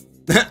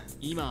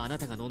今あな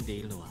たが飲んで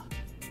いるのは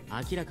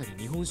明らかに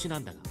日本酒な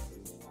んだが。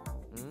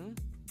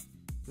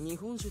日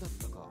本酒だっ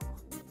たか。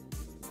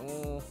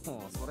おお、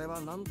それ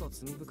はなんと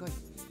罪深い。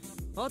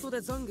後で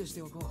懺悔し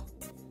ておこ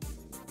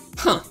う。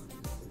Huh.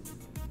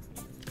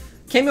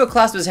 Cameo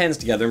clasped his hands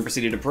together and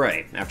proceeded to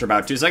pray. After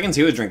about 2 seconds,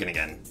 he was drinking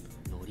again.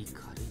 ノリ軽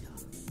いな。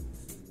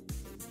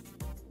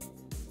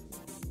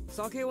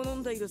酒を飲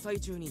んでいる最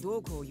中にど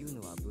うこう言う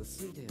のは無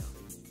粋である。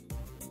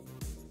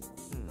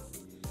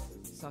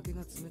酒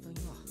が冷たい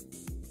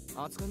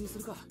な。熱燗にす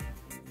るか。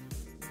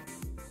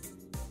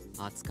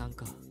熱燗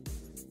か。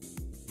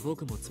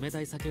僕も冷た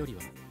い酒より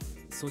は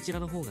そちら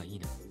の方がいい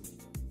な。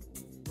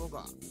そう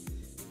か。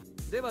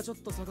ではちょっ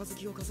と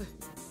杯を貸せ。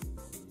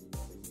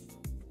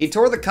He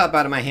tore the cup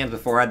out of my hands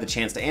before I had the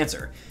chance to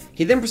answer.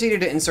 He then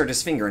proceeded to insert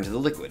his finger into the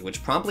liquid,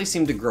 which promptly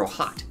seemed to grow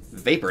hot,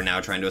 vapor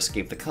now trying to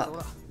escape the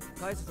cup.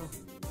 返すぞ。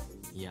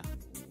いや、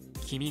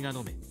君が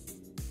飲め。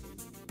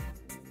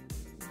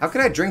How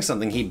could I drink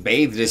something he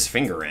bathed his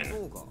finger in? そ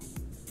うか。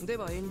で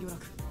は遠慮な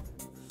く。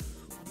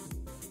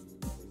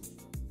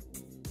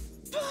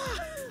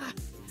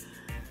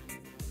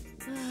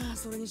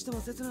それにしても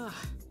刹那、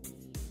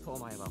お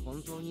前は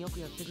本当によく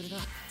やってくれた。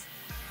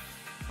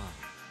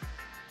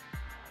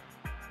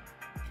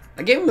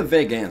I gave him a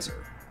vague answer.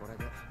 これ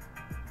で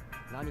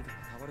何かが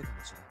変わるか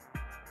もし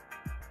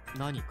れん。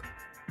何か。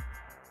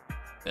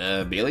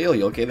Belial,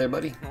 you okay there,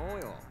 buddy? おう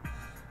よ。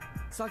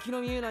先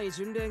の見えない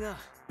巡礼が、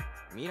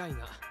未来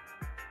が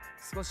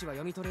少しは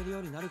読み取れるよ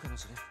うになるかも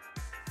しれ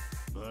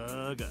ん。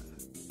バカ、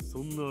そ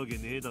んなわけ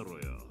ねえだろ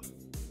よ。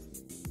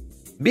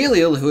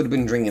Belial, who had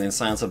been drinking in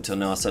silence up till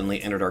now,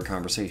 suddenly entered our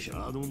conversation.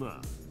 あのな、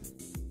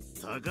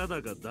たか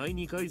だか第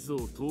二階層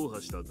を踏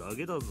破しただ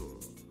けだぞ。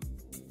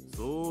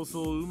そう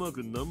そううま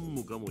く何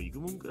もかもいく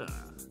もんか。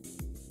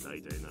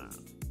大体な、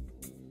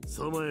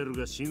サマエル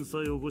が震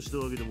災を起こした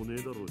わけでもね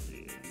えだろう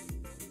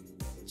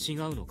し。違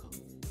うのか。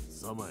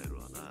サマエル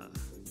はな、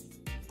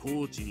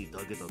高知に長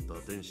けた打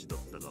天使だっ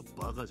たが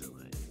バカじゃ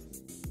ない。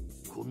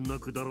こんな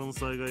くだらん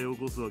災害を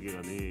起こすわけ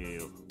がねえ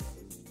よ。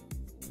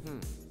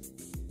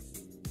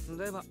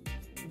では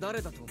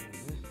誰だと思うね。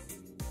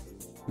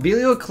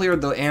Belial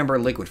cleared the amber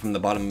liquid from the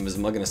bottom of his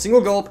mug in a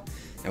single gulp,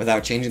 and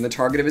without changing the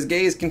target of his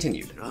gaze,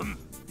 continued.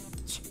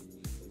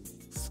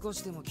 少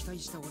しでも期待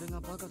した俺が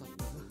バカだった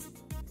な。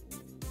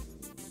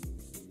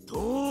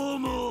と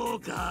も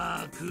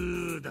か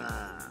く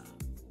だ。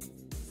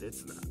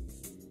刹那、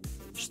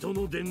人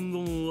の伝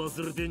言を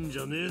忘れてんじ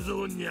ゃねえ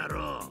ぞにゃ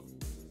ろ。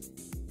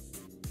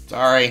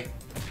Sorry.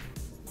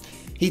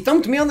 He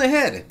thumped me on the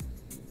head.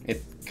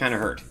 It kind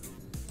of hurt.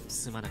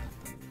 すまなかっ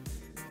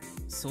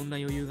た。そんな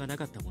余裕がな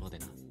かったもので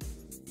な。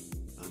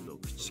あの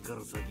口か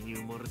ら先に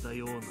生まれた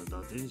ような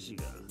打天使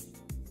が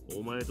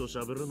お前と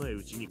喋らない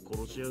うちに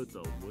殺し合うと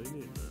は思え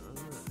ね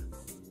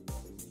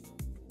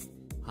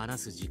えな。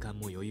話す時間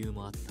も余裕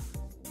もあった。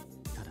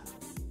ただ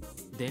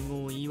伝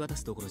言を言い渡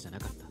すどころじゃな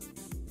かった。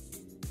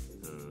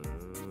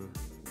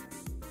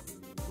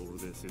そ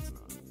れで刹那。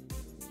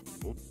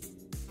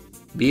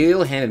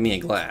Belial handed me a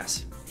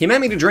glass. He meant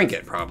me to drink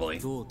it,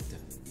 probably. どうって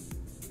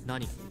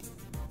何？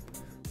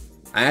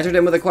 I answered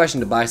him with a question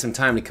to buy some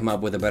time to come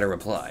up with a better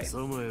reply. サ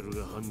マエル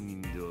が犯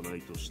人ではな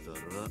いとしたら、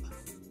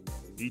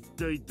一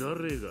体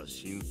誰が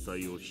震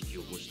災を引き起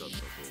こしたんだ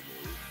と思う？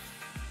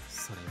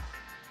それは。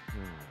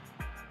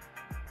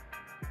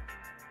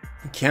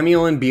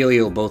Cameo and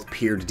Belial both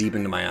peered deep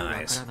into my わ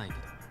eyes. からないけ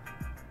ど。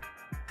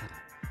た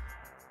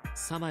だ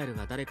サマエル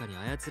が誰かに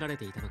操られ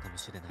ていたのかも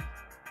しれない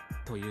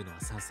というのは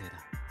賛成だ。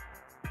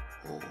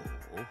お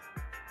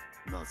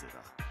お、なぜ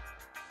だ？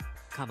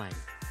カマエル、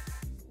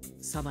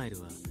サマエル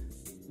は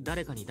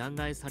誰かに弾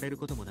劾される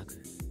こともな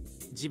く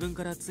自分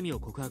から罪を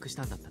告白し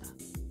たんだったな。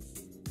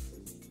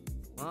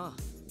ああ、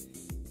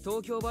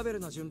東京バベル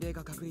の巡礼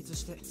が確立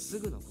してす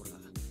ぐの頃だ。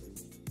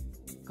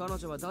彼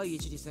女は第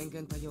一次先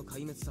遣隊を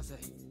壊滅させ、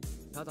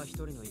ただ一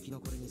人の生き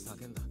残りに叫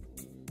んだ。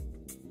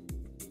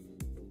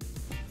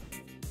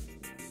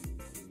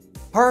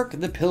Hark,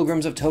 the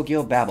pilgrims of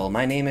Tokyo Babel,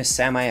 my name is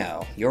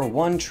Samael, your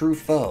one true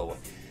foe.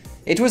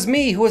 It was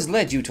me who has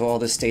led you to all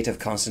this state of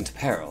constant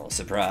peril,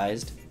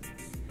 surprised?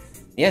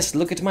 Yes,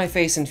 look at my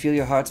face and feel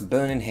your hearts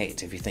burn in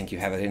hate if you think you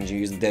have it in you to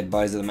use the dead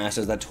bodies of the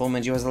masters that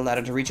torment you as a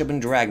ladder to reach up and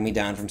drag me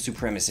down from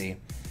supremacy.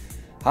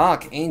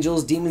 Hark,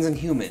 angels, demons, and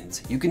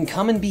humans, you can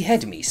come and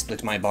behead me,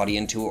 split my body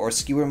in two, or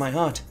skewer my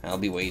heart. I'll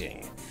be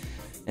waiting.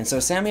 And so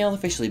Samuel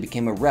officially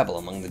became a rebel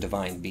among the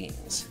divine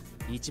beings.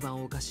 一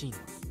番おかしいの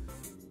は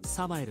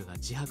サマエルが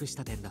自白し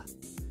た点だ。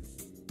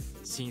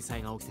震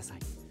災が起きた際、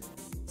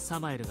サ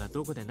マエルが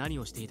どこで何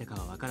をしていたか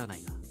はわからな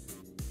いが、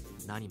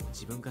何も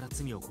自分から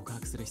罪を告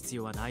白する必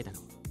要はないだろ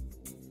う。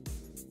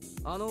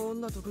あの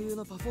女特有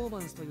のパフォーマ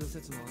ンスという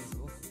説もある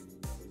ぞ。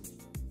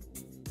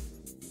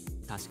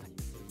確かに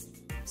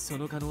そ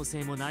の可能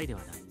性もないで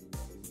はない。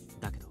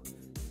だけど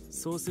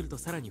そうすると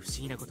さらに不思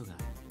議なことがあ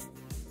る。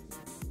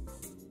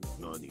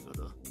何が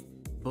だ？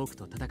僕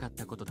と戦っ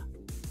たことだ。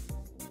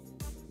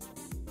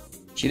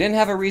She didn't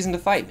have a reason to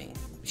fight me.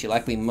 She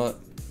likely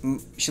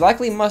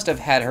must have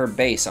had her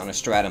base on a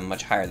stratum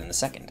much higher than the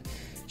second.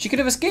 She could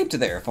have escaped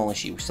there if only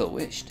she so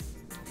wished.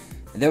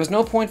 There was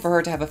no point for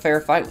her to have a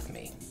fair fight with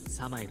me.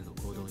 サマエルの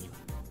行動には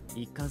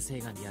一貫性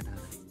が見当たら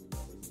ない。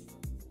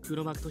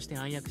黒幕として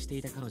暗躍して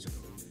いた彼女と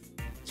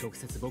直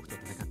接僕と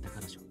戦った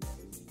彼女、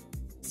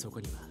そこ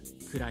には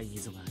暗い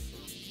溝がある。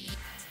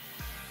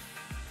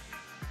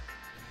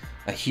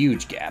A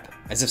huge gap,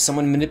 as if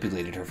someone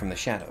manipulated her from the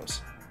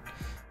shadows.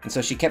 And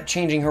so she kept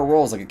changing her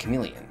roles like a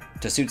chameleon,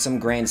 to suit some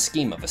grand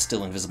scheme of a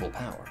still invisible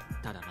power.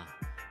 ただまあ、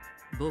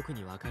僕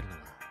にわかるのは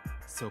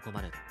そこ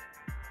までだ。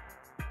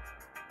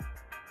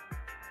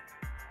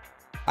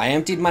I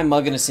emptied my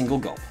mug in a single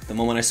gulp. The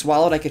moment I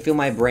swallowed, I could feel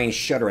my brain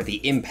shudder at the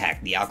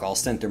impact the alcohol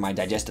sent through my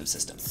digestive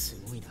system. す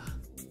ごいな、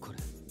これ。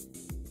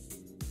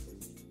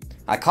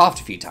I coughed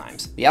a few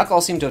times. The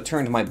alcohol seemed to have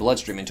turned my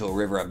bloodstream into a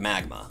river of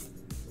magma.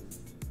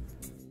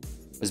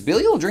 Was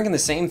Belial drinking the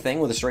same thing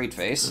with a straight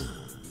face?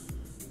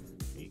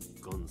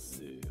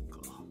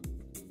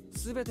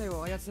 全て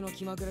をあやつの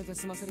気まぐれで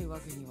済ませるわ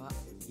けには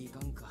いか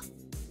んか。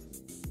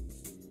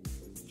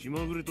気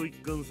まぐれと一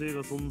貫性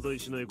が存在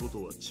しないこ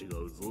とは違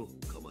うぞ、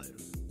カマエル。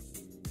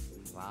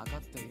分か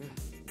っている。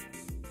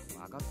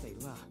分かってい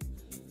るが、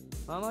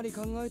あまり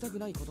考えたく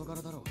ない事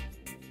柄だろ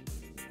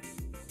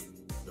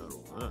う。だ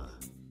ろうな。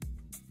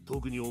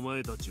特にお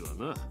前たちは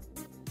な。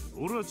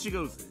俺は違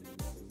うぜ。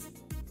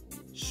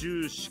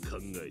終始考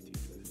えている。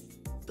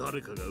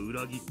誰かが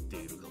裏切って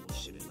いるかも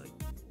しれないって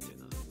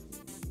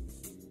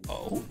な。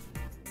Oh?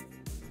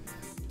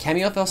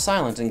 Cameo fell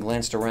silent and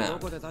glanced ど around.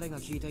 こで誰が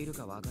聞いている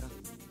かわからん。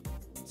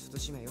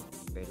慎めよ、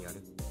ベリア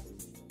ル。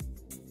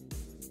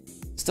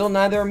Still,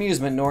 neither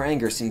amusement nor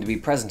anger seemed to be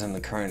present on the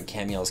current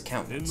Camiel's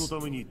念の countenance.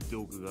 ために言って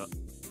おくが、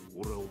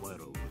俺はお前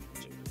らを裏切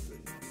っちゃいないぜ。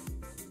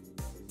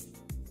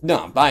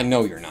No, I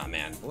know you're not,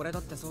 man. 俺だ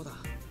ってそうだ。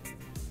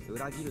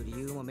裏切る理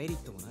由もメリッ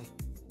トもない。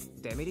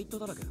デメリット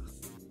だらけだ。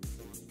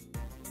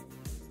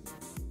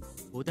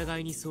お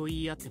互いにそう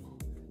言い合っても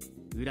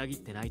裏切っ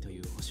てないとい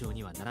う保証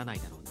にはならない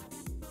だろうな。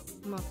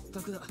まった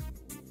くだ。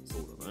そ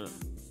うだな。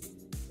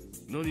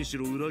何し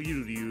ろ裏切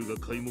る理由が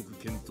皆目見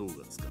当が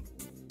つかん。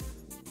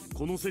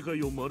この世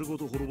界を丸ご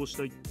と滅ぼし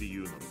たいってい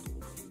うならどう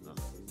か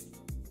な。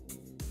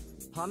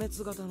破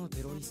滅型の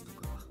テロリスト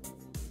か。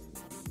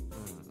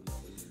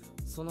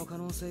その可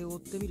能性を追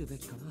ってみるべ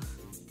きかな。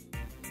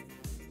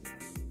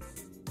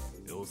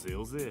よせ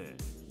よせ。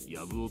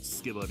ヤブをつ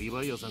つけばリヴ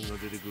ァイアさんが出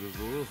てくるぞ。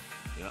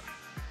いや、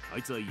あ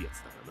いつはいいやつ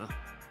だからな。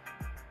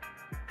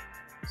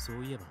そ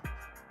ういえば、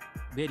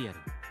ベリアル、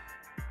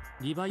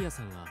リヴァイア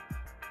さんは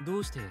ど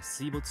うして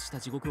水没した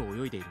地獄を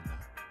泳いでいるんだ？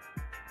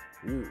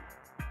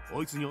おお、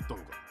あいつに会った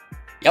のか。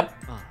Yep. あ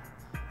あ、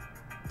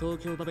東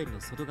京バベルの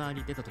外側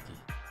に出た時、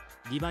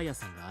リヴァイア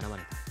さんが現れ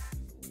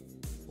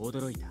た。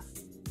驚いた。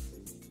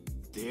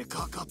で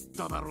かかっ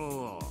ただ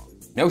ろ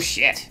う。 No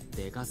shit.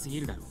 でかす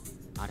ぎるだろう、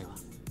あれは。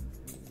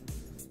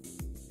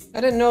I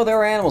didn't know there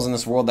were animals in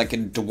this world that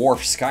could dwarf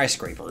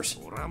skyscrapers.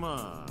 ほら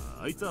ま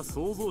あ、あいつは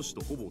創造主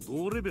とほぼ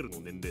同レベルの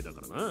年齢だ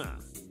からな。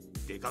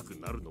でかく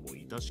なるのも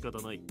致し方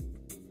ない。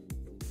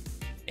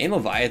And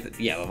Leviathan,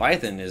 yeah,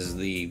 Leviathan is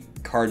the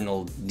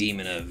cardinal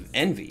demon of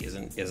envy,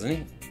 isn't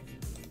he?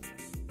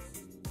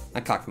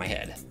 I cocked my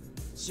head.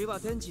 主は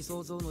天地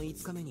創造の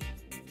5日目に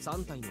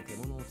3体の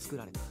獣を作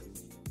られた。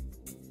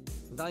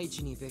大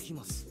地にベヒ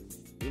モス、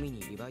海に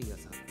リヴァイア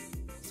さん、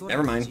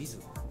空にジズ。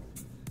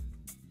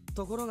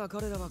ところが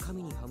彼らは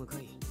神に歯向か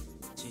い、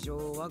地上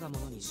を我が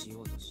物にし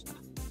ようとした。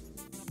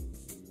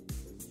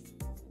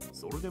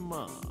それで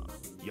まあ、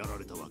やら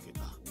れたわけ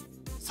だ。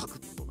サク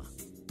ッとな。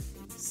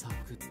サ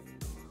クッと。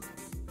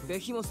ベ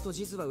ヒモスと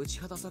ジズは打ち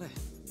果たされ、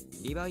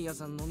リヴァイア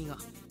さんのみが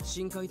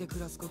深海で暮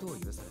らすことを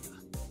許された。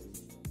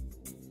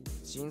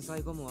震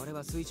災後もあれ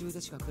は水中で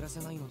しか暮ら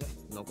せないので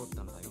残っ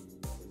たのだよ。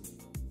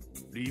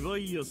リヴァ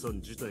イアさん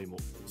自体も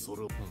そ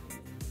れを、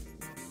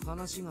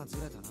話がず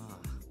れたな。ま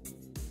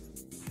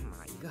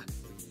あいいか。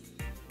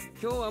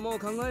今日はもう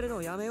考えるの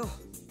をやめよ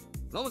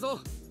う。飲むぞ、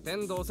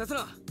天道刹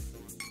那。あ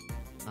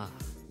あ、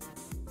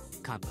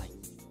乾杯。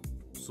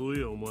そう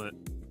いやお前、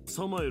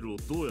サマエルを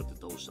どうやって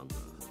倒したんだ？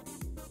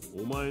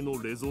お前の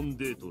レゾン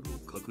デートルを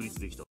確立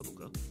できたの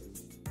か？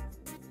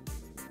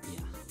い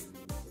や、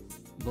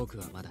僕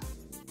はまだ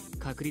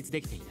確立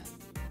できていない。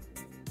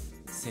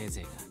せい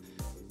ぜいが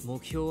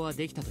目標は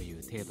できたとい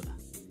う程度だ。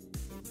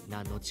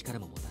何の力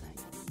も持たない。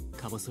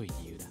か細い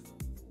理由だ。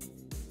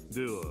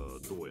では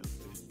どうやって？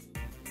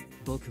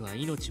僕は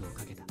命を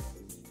懸けた。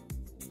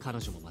彼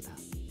女もまた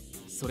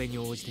それに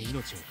応じて命を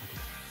懸けた。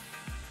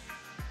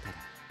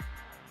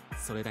ただ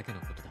それだけの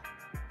ことだ。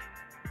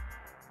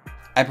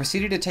 I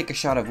proceeded to take a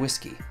shot of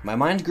whiskey. My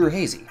mind grew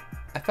hazy.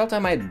 I felt I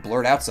might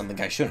blurt out something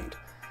I shouldn't.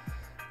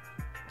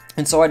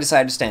 And so I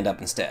decided to stand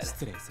up instead.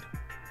 失礼する。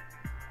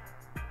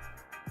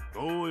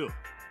おうよ。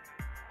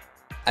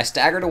 I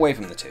staggered away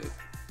from the two.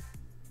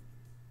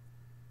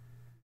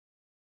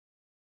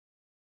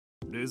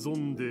 レゾ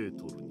ンデー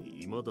トル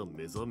に未だ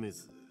目覚め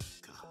ず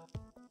か。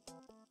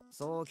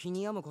そう気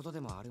に病むことで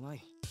もあるま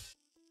い。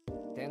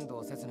天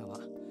道刹那は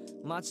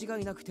間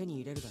違いなく手に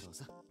入れるだろう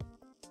さ。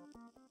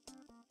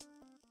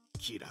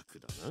気楽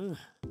だな。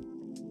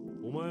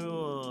お前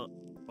は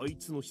あい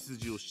つの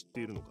羊を知って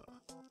いるのか？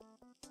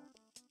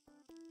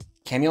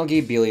 Camille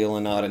gave Belial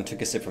a nod and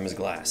took a sip from his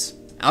glass.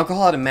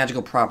 Alcohol had a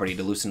magical property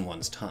to loosen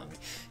one's tongue,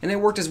 and it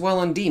worked as well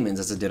on demons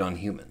as it did on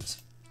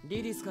humans.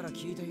 リリスから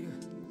聞いている。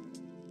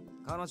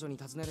彼女に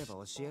尋ねれ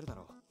ば教えるだ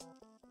ろう。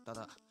た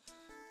だ、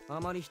あ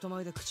まり人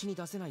前で口に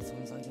出せない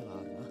存在では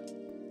あるな。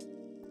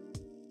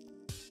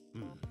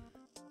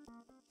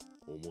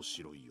面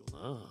白いよな、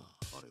あ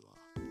れは。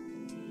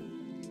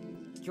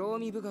興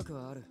味深く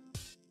はある。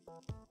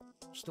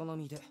人の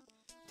身で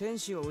天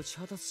使を打ち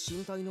果たす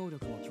身体能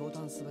力も驚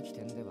嘆すべき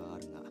点ではあ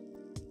るが。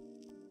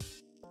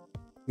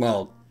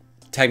Well,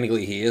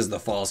 technically he is the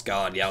false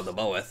god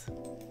Yaldabaoth.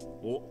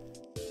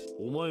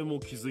 お前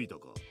も気づいた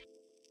か？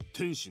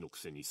天使のく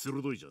せに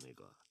鋭いじゃねえ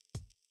か。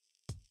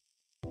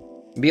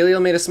Belial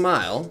made a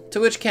smile,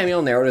 to which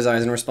Camille narrowed his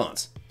eyes in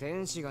response.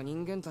 天使が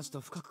人間たちと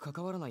深く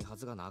関わらないは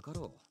ずがなか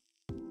ろ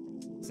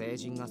う。聖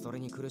人がそれ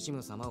に苦し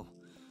む様を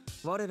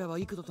我らは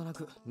幾度とな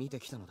く見て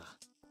きたのだ。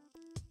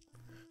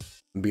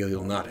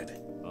Belial nodded.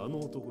 あの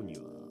男に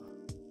は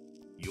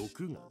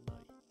欲がない。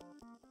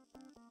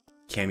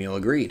Camille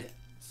agreed.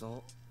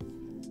 そ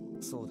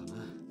うだな。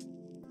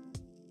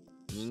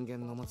人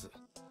間の持つ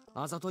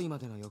あざといま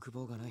での欲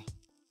望がない。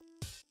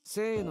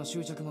性への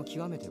執着も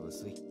極めて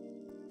薄い。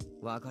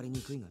わかり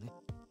にくいがね。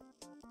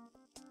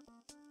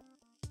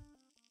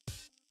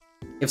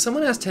If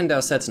someone asked Tendao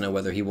Setsuna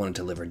whether he wanted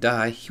to live or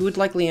die, he would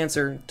likely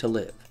answer to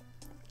live.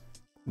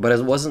 But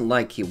it wasn't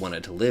like he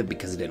wanted to live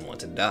because he didn't want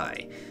to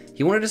die.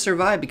 He wanted to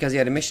survive because he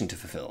had a mission to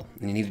fulfill,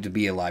 and he needed to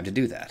be alive to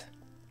do that.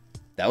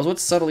 That was what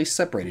subtly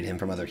separated him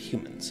from other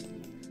humans.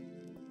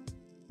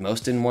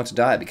 Most didn't want to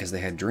die because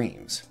they had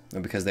dreams,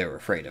 or because they were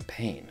afraid of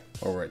pain,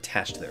 or were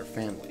attached to their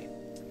family.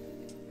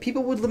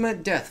 People would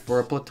lament death for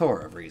a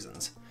plethora of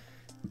reasons.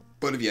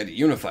 But if you had to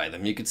unify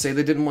them, you could say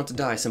they didn't want to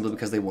die simply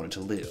because they wanted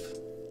to live.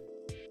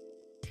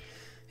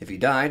 If you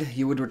died,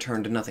 you would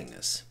return to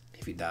nothingness.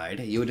 If you died,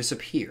 you would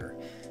disappear.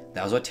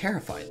 That was what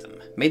terrified them,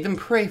 made them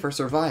pray for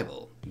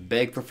survival,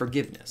 beg for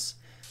forgiveness.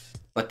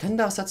 But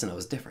Tendao Setsuna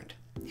was different.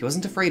 He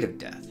wasn't afraid of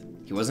death.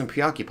 He wasn't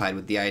preoccupied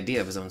with the idea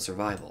of his own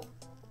survival.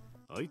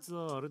 あいつ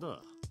はあれだ。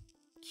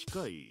機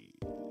械、い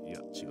や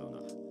違う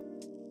な。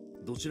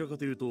どちらか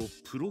というと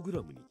プログ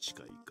ラムに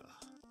近いか。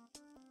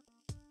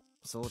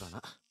そうだ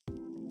な。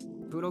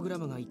プログラ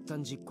ムが一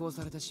旦実行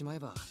されてしまえ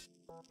ば、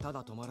た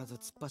だ止まらず突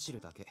っ走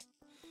るだけ。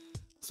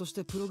そし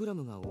てプログラ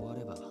ムが終わ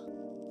れば、た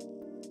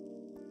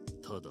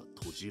だ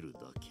閉じる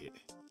だけ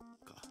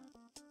か。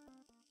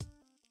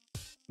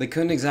They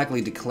couldn't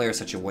exactly declare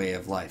such a way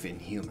of life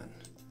inhuman.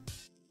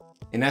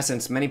 In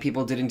essence, many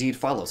people did indeed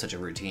follow such a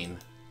routine.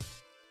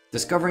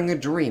 Discovering a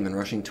dream and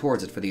rushing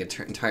towards it for the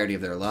entirety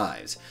of their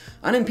lives,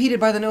 unimpeded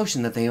by the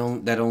notion that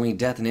that only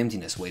death and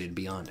emptiness waited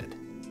beyond it.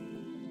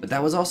 But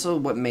that was also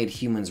what made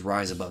humans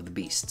rise above the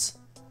beasts.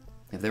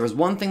 If there was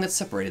one thing that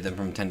separated them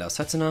from Tendao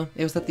Setsuna,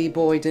 it was that the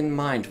boy didn't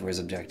mind for his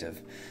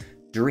objective,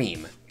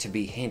 dream, to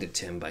be handed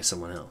to him by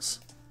someone else.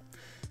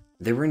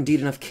 There were indeed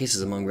enough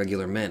cases among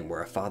regular men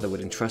where a father would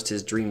entrust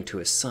his dream to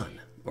his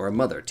son, or a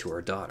mother to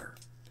her daughter.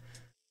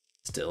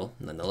 Still,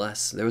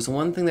 nonetheless, there was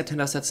one thing that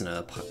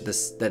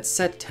that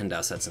set Tendao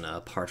Setsuna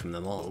apart from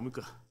them all.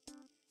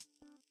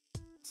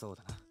 そう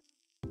だな。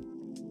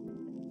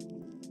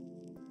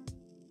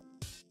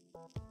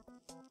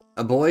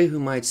A boy who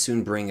might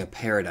soon bring a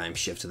paradigm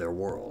shift to their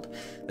world.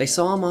 They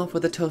saw him off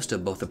with a toast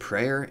of both a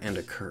prayer and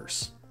a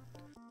curse,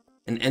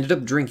 and ended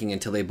up drinking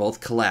until they both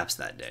collapsed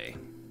that day.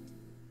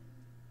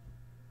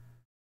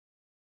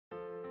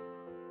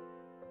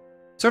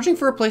 Searching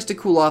for a place to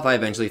cool off, I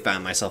eventually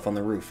found myself on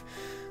the roof.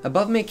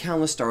 Above me,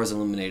 countless stars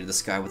illuminated the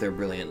sky with their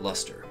brilliant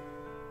luster.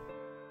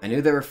 I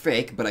knew they were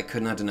fake, but I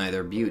could not deny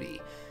their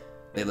beauty.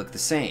 They looked the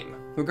same,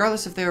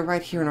 regardless if they were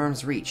right here in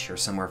arm's reach or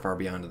somewhere far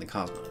beyond in the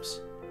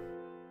cosmos.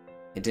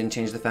 It didn't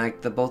change the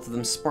fact that both of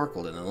them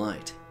sparkled in the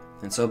light,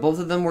 and so both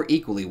of them were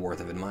equally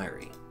worth of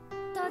admiring.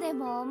 とで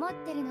も思っ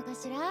てるのか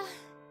しら。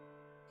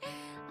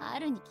あ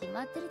るに決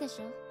まってるで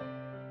しょ。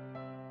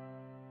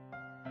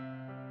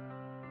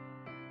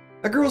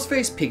A girl's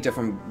face peeked up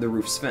from the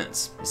roof's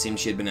fence. It seemed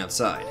she had been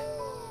outside.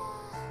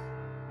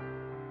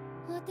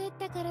 ほてっ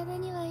た体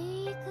には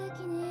いい空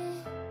気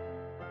ね。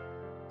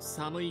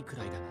寒いく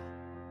らいだが。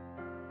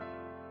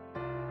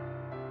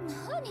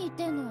何言っ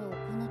てんのよ、こ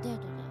の程度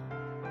で。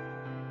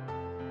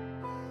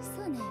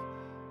そうね。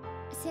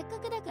せっか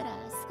くだから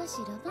少し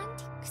ロマン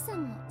ティックさ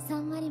も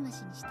3割増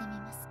しにしてみ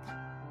ますか。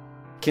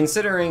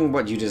Considering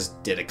what you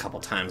just did a couple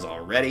times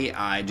already,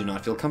 I do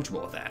not feel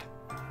comfortable with that.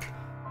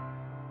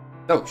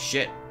 Oh,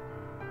 shit.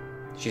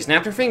 She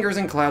snapped her fingers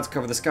and clouds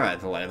covered the sky.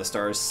 The light of the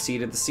stars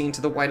seeded the scene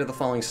to the white of the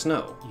falling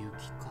snow. 雪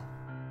か。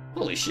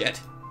 Holy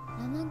shit.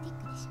 ロマンティッ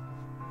クでし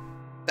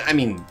ょ。 I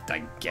mean,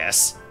 I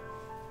guess.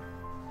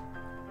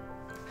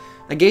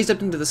 I gazed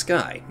up into the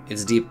sky.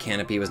 Its deep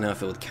canopy was now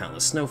filled with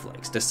countless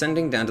snowflakes,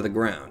 descending down to the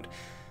ground.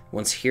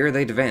 Once here,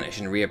 they'd vanish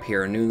and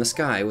reappear anew in the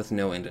sky with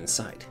no end in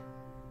sight.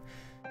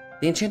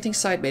 The enchanting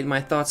sight made my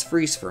thoughts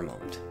freeze for a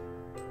moment.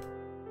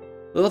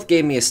 Lilith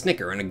gave me a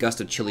snicker and a gust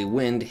of chilly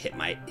wind hit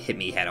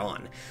me head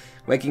on,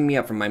 waking me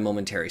up from my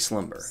momentary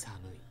slumber.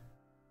 寒い。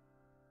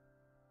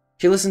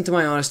 She listened to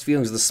my honest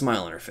feelings with a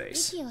smile on her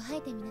face. 息を吐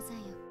いてみなさい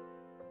よ。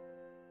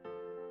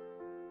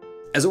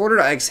 As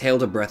ordered, I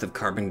exhaled a breath of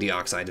carbon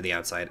dioxide to the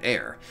outside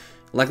air.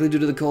 Likely due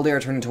to the cold air,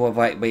 it turned into a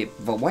white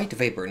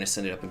vapor and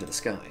ascended up into the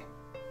sky.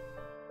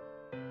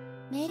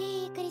 メ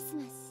リークリス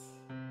マス、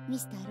ミ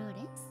スター・ロー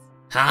レンス。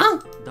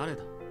 Huh? 誰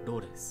だロ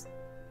ーレンス。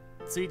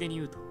ついでに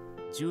言うと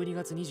12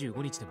月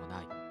25日でも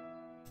ない。あ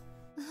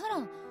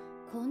ら、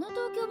この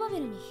東京バベ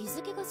ルに日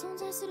付が存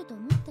在すると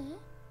思って。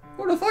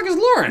 Where the fuck is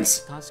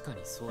Lawrence? 確か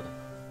にそうだ。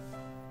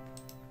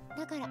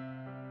だから、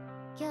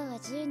今日は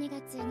12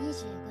月25日で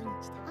合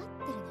っ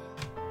てるのよ。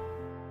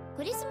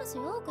クリスマス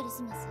よ、クリ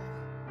スマス。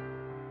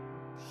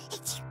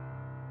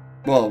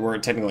 Well, we're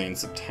technically in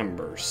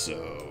September, so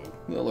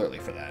a little early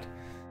for that.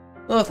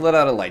 Lilith let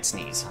out a light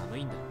sneeze. 寒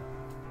いんだ。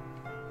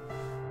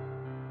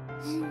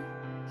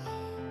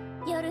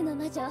夜の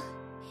魔女、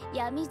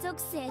闇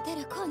属性た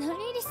るこの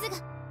リリスが。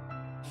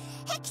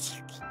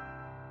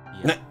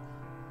いや、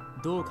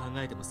どう考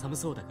えても寒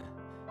そうだか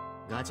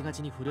ら、ガチガ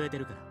チに震えて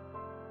るから。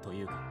と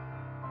いうか、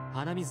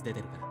鼻水出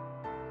てるから。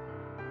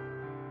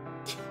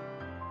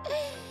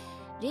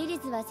リリ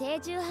スは成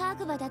虫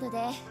白馬だとで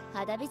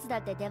肌水だ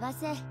って出ま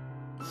せん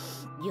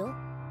よ。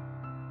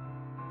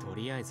と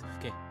りあえず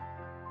吹け。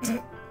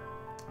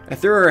I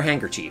threw her a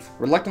handkerchief.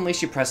 Reluctantly,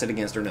 she pressed it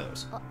against her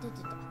nose. あ、出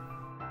てた。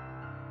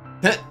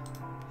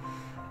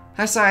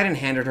 I sighed and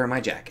handed her my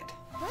jacket.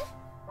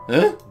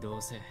 Huh? ど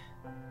うせ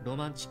ロ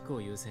マンチックを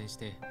優先し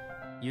て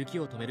雪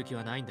を止める気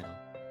はないんだろ。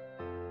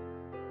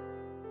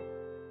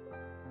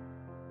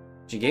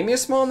 She gave me a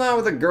small nod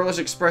with a girlish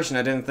expression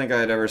I didn't think I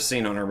had ever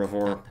seen on her だ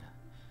before. ったら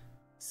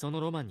そ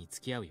のロマンに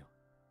付き合うよ。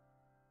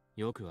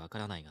よくわか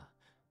らないが、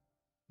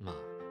まあ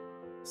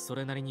そ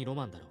れなりにロ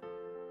マンだろう。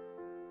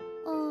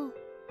あ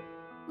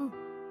あ、うん、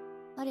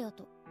ありが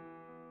とう。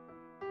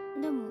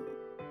でも、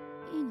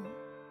いいの？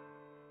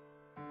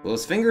 Well,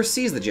 his fingers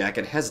seized the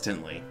jacket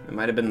hesitantly. It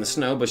might have been the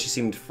snow, but she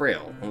seemed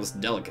frail, almost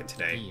delicate い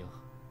today. いよ。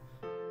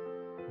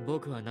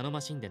僕はナノマ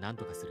シンで何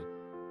とかする。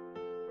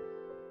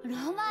ロ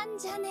マン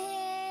じゃ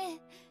ね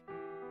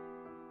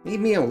え。 Leave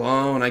me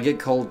alone, I get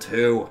cold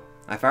too.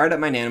 I fired up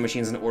my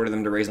nanomachines and ordered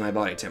them to raise my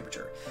body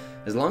temperature.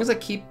 As long as I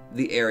keep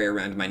the area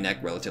around my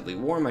neck relatively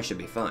warm, I should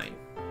be fine.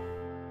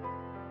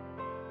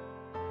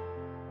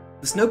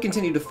 The snow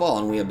continued to fall,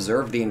 and we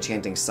observed the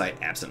enchanting sight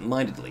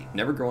absent-mindedly,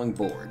 never growing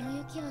こ bored. の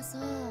雪はさ、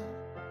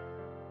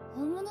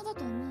本物だ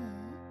と思う？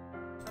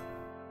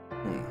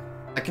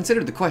 I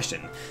considered the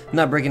question,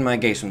 not breaking my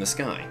gaze from the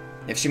sky.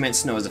 If she meant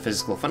snow as a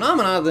physical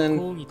phenomena, then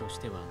講義とし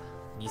ては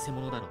偽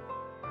物だろう。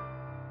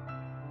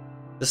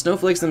 the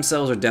snowflakes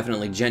themselves are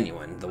definitely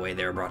genuine. The way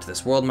they were brought to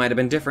this world might have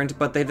been different,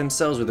 but they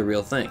themselves were the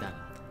real thing. だが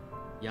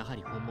やは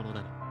り本物だ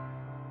ろう。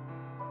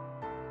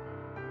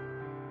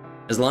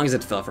 As long as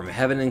it fell from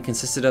heaven and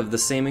consisted of the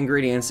same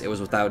ingredients, it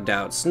was without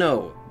doubt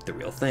snow, the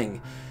real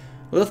thing.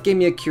 Lilith gave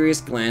me a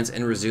curious glance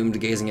and resumed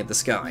gazing at the ね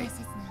sky. え、セ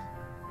ス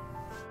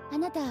ナ。あ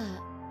なた、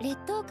劣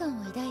等感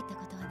を抱いた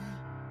ことは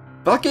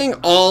ない？ Fucking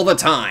all the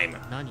time!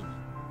 何に？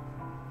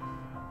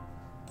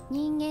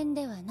人間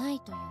ではない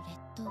という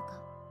劣等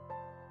感。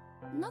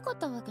なかっ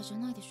たわけじゃ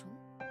ないでしょ？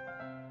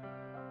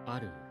あ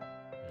る。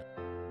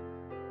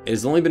 It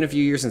has only been a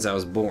few years since I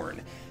was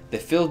born. They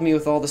filled me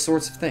with all the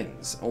sorts of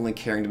things, only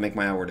caring to make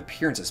my outward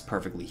appearances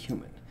perfectly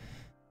human.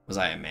 Was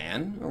I a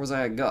man, or was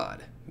I a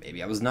god?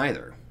 Maybe I was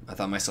neither. I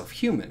thought myself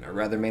human, or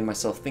rather made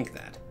myself think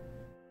that.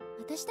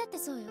 私だって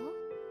そうよ。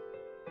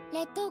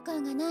劣等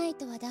感がない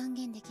とは断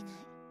言できない。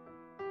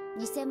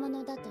偽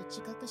物だと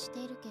自覚して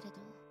いるけれど、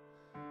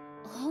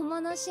本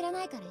物を知ら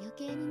ないから余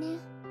計にね。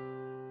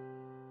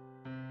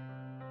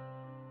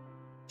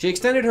 She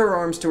extended her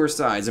arms to her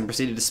sides and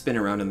proceeded to spin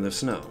around in the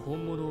snow.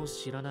 本物を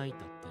知らないだっ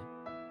て。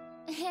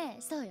え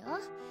え、そうよ。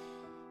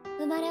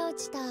生まれ落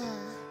ちた、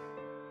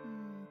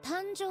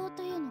誕生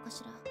というのか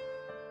しら。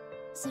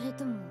それ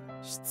とも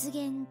出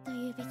現と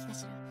いうべきか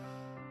しら。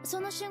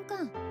その瞬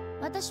間、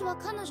私は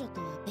彼女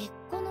とは別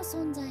個の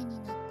存在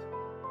になった。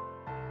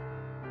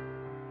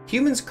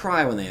 Humans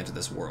cry when they enter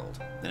this world,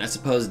 and I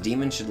suppose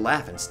demons should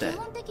laugh 基 instead.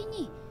 本的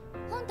に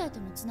本体と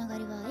のつなが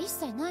りは一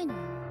切ないのよ。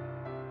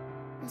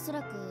おそ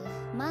らく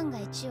万が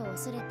一を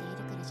恐れている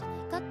からじゃない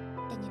かって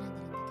睨んでる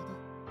んだけ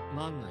ど、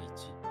万が一。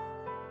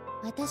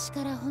私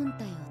から本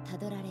体をた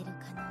どられる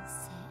可能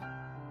性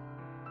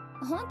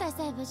本体さ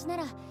え無事な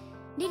ら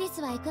リリ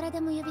スはいくらで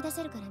も呼び出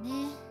せるから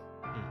ね。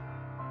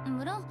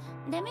無論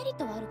デメリッ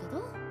トはあるけ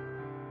ど、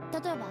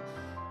例えば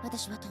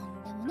私はとん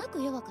でもな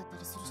く弱かった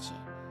りするし。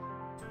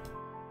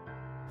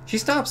 She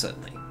stopped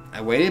suddenly.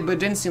 I waited, but it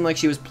didn't seem like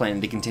she was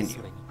planning to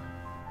continue.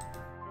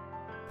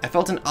 I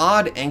felt an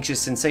odd, anxious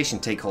sensation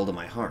take hold of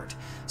my heart,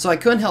 so I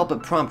couldn't help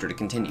but prompt her to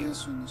continue.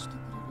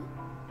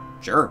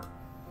 Sure.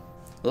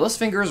 Lilith's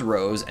fingers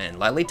rose and,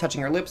 lightly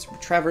touching her lips,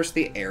 traversed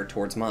the air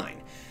towards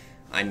mine.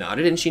 I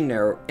nodded, and she,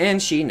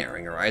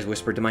 narrowing her eyes,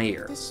 whispered to my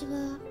ear. 私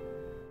は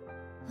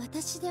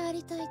私であ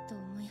りたいと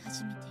思い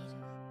始めてい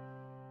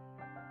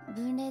る。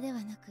分霊では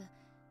なく、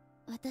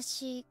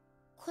私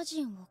個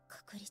人を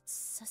確立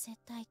させ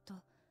たいと、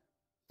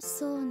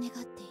そう願ってい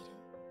る。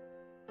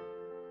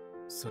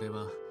それ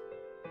は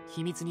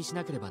秘密にし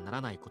なければな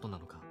らないことな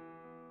のか。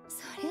そ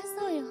りゃ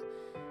そうよ。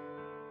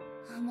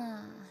ま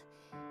あ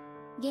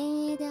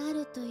幻影であ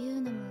るとい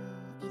うのも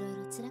いろい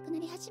ろ辛くな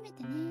り始め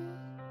てね。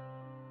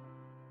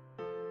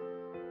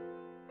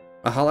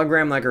 A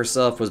hologram like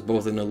herself was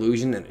both an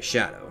illusion and a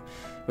shadow.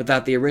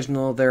 Without the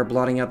original there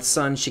blotting out the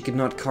sun, she could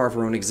not carve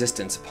her own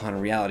existence upon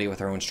reality with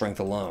her own strength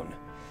alone.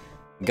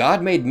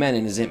 God made men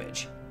in his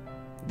image.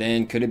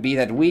 Then could it be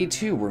that we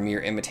too were mere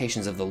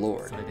imitations of the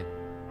Lord? それでも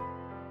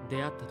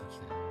出会った時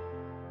か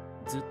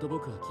らずっと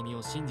僕は君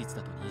を真実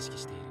だと認識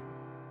している。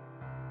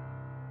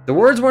 The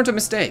words weren't a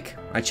mistake.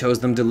 I chose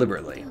them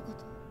deliberately.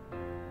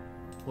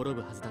 滅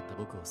ぶはずだった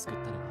僕を救った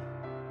のは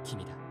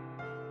君だ。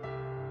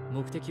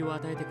目的を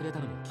与えてくれた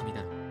のも君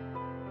だろう。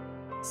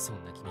そ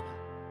んな君が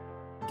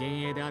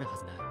幻影であるは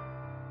ずない。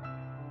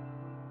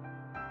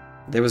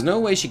 There was no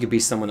way she could be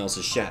someone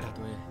else's shadow. た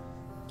とえ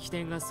起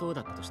点がそう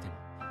だったとしても、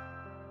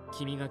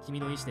君が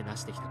君の意志で成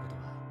してきたこと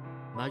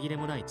は紛れ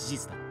もない事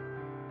実だろう。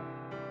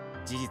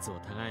事実を違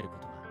えるこ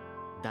とは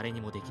誰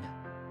にもできない。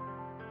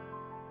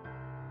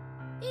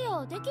い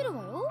や、できる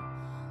わよ。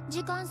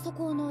時間素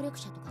行能力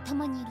者とかた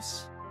まにいる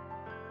し。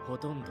ほ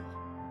とんど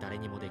誰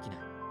にもできない。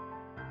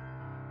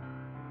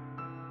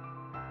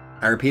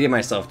 I repeated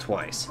myself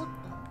twice.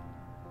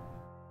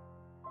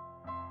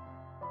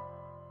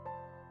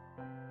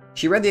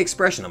 She read the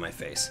expression on my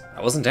face.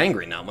 I wasn't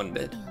angry, not one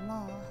bit. いや、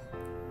まあ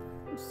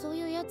そう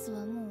いうやつ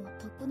はもう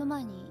とっくの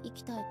前に生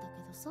き絶えたけ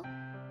どさ。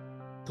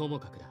とも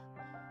かくだ。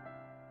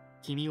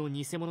君を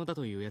偽物だ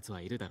というやつ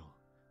はいるだろう。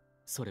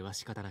それは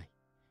仕方ない。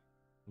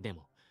で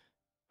も、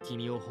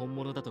君を本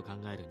物だと考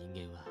える人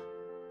間は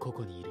こ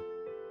こにいる。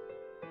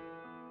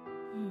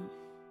うん。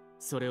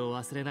それを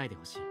忘れないで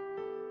ほしい。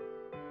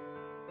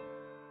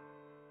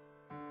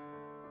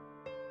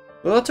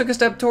 Lilith took a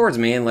step towards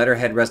me and let her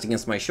head rest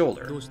against my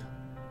shoulder. どうした？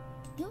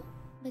いや、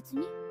別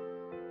に。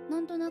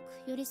なんとなく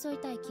寄り添い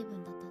たい気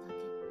分だっただ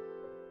け。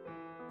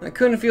 I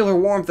couldn't feel her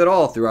warmth at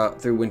all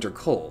through winter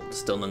cold.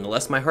 Still,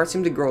 nonetheless, my heart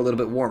seemed to grow a little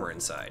bit warmer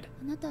inside.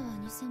 あなたは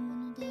偽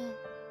物で、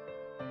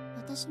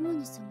私も偽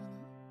物。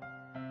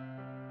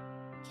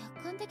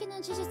客観的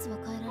な事実は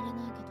変えられない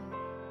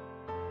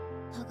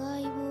けど、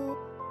互いを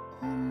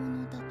本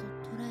物だと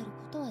捉えるこ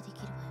とはで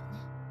きるわ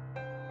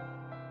よ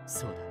ね。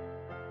そうだ。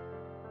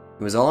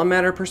 It was all a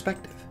matter of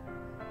perspective.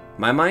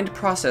 My mind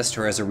processed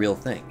her as a real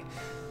thing.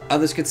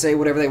 Others could say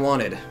whatever they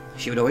wanted.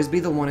 She would always be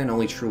the one and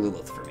only true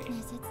Lilith for me. ね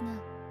え、刹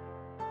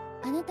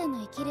那。あなたの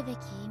生きるべき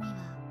意味は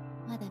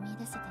まだ見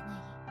出せてな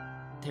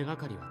い？手が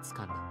かりはつ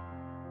かんだ。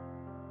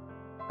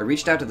 I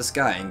reached out to the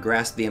sky and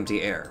grasped the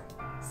empty air.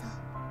 そう。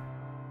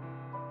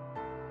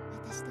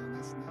私と同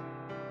じね。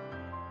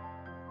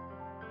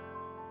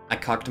 I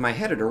cocked my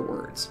head at her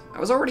words.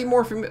 I was already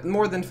more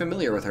than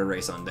familiar with her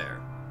race on Dare.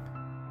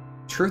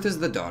 Truth is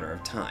the daughter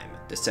of time.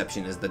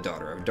 Deception is the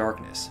daughter of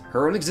darkness.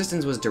 Her own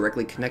existence was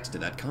directly connected to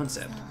that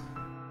concept.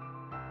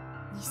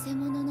 そう。偽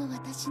物の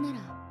私なら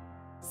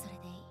それ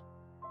でいい。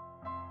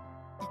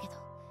だけど、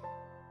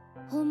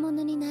本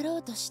物になろ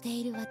うとして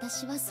いる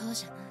私はそう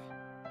じゃない。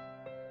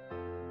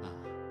あ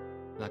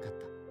あ、わかっ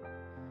た。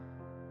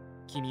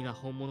君が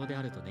本物で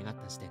あると願っ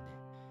た時点で、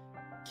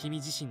君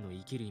自身の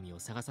生きる意味を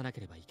探さな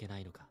ければいけな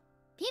いのか。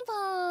ピンポ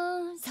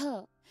ーン。そ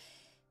う。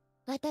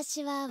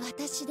私は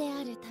私で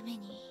あるため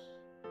に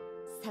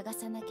探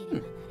さなければな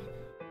らな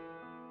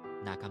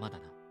い。仲間だ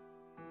な。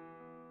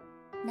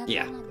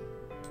仲間ね。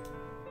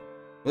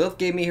 Lilith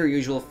gave me her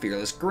usual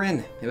fearless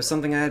grin. It was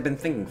something I had been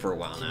thinking for a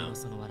while 君 now. の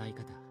その笑い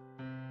方。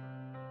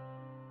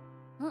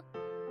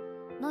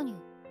何を？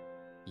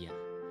いや、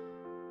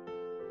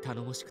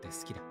頼もしくて好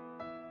きだ。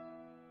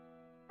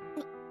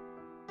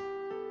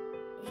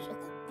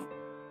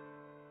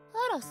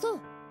あら、そう。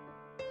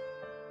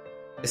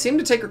 It seemed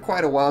to take her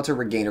quite a while to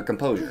regain her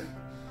composure.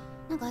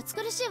 なんか暑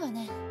苦しいわ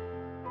ね。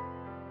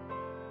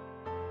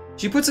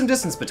 She put some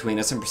distance between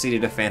us and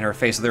proceeded to fan her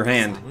face with her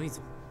hand. 寒い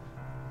ぞ。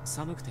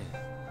寒くて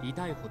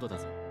痛いほどだ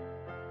ぞ。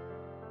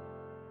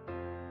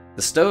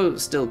 The stove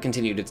still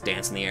continued its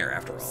dance in the air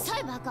after all. さ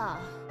いバカ。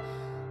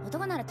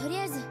男ならとり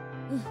あえず、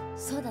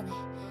そうだね。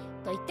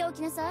と言ってお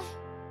きなさい。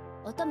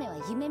乙女は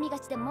夢見が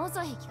ちで妄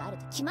想癖がある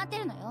と決まって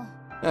るのよ。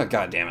 Oh,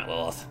 god damn it,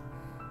 Lilith.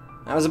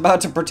 I was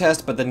about to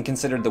protest, but then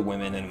considered the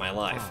women in my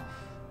life.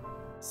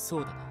 そ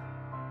うだな。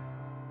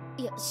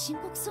いや、深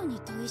刻そうに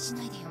同意し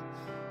ないでよ。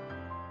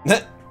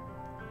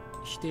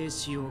否定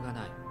しようが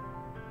ない。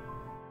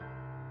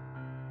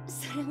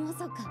それも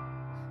そうか。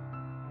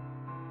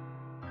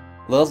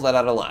Lilith let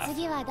out a laugh.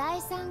 次は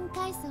第三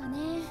階層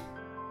ね。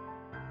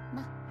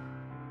ま、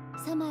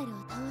サマエルを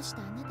倒し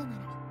たあなたなら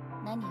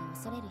何を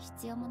恐れる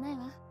必要もないわ。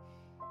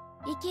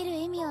生きる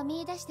意味を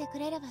見出してく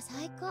れれば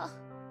最高。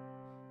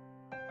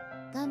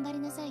頑張り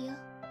なさいよ、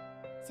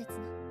セツナ。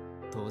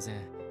当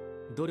然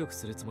努力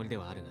するつもりで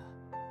はあるが、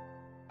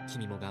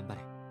君も頑張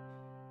れ。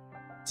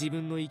自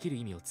分の生きる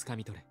意味をつか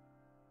み取れ。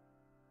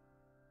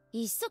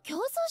いっそ競争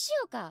し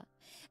ようか。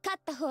勝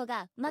った方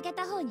が負け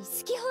た方に好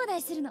き放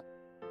題するの。好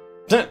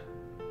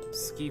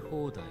き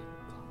放題か。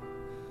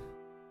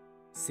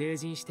成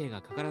人指定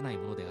がかからない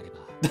ものであれば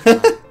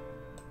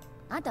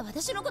あんた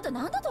私のこと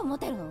何だと思っ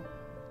てるの？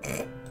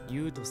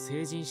言うと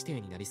成人指定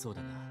になりそう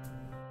だが、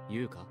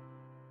言うか？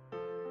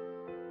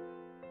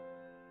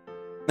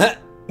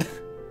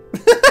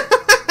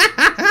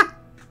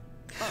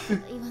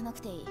言わな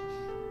くていい。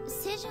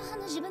清純派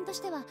の自分と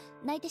しては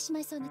泣いてしま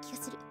いそうな気が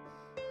する。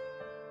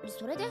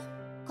それで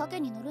賭け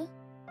に乗る？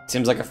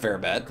 Seems like a fair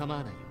bet. 構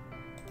わないよ。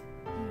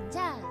じ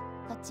ゃあ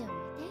こっちを向い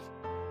て。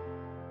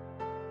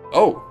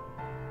Oh!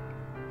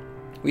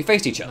 We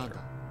faced each なん other.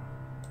 だ？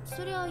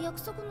そりゃ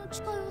約束の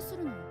誓いをす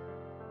るの。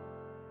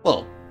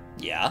 Well,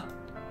 yeah.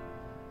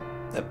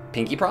 A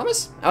pinky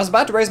promise? I was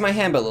about to raise my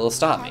hand, but Lilith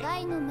stopped me.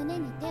 互いの胸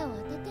に手を当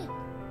てて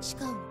誓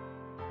うの。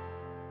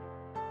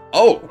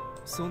Oh!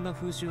 そんな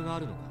風習があ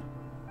るのか？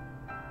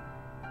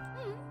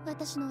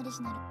私のオリ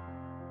ジナル。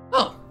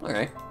 Oh,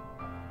 okay.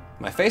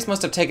 My face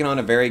must have taken on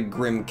a very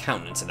grim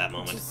countenance at that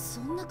moment. そ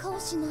んな顔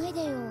しない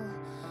でよ。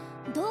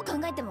どう考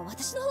えても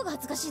私の方が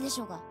恥ずかしいでし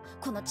ょうが、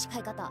この誓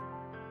い方。だっ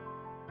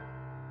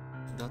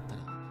た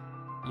ら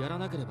やら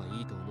なければ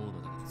いいと思う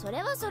のだけど。そ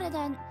れはそれで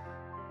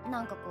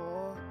なんか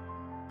こ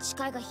う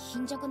誓いが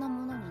貧弱な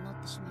ものになっ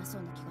てしまいそ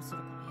うな気がする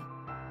か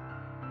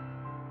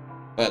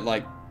らよ。 But,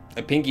 like,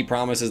 a pinky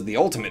promise is the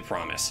ultimate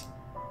promise.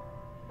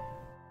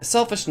 A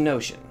selfish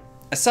notion.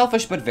 A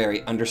selfish but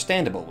very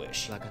understandable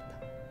wish. 分かった。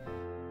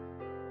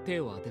手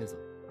を当てるぞ。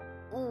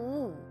お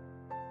うおう、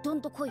ど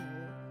んと来いよ。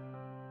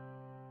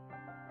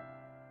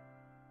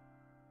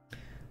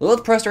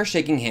 Lilith pressed her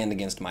shaking hand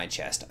against my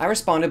chest. I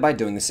responded by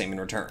doing the same in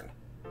return.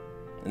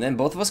 And then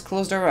both of us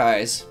closed our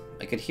eyes.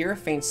 I could hear a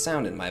faint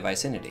sound in my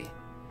vicinity.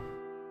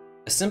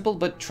 A simple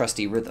but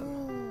trusty お rhythm.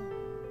 う、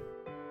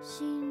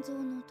心臓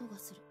の音が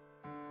する。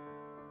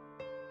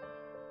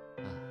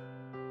ああ、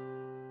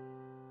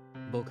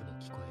僕も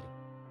聞こ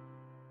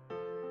える。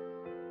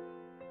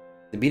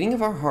 The beating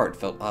of our heart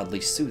felt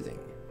oddly soothing,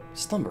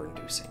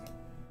 slumber-inducing.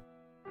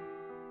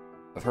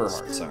 Of her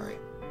heart, sorry.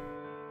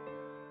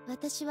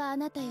 私はあ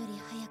なたより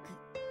早く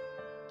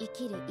生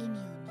きる意味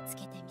を見つ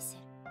けてみせ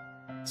る。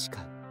誓う。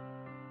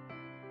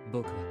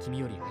僕は君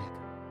より早く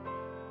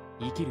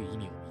生きる意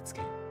味を見つ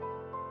ける。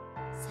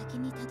先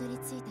にたどり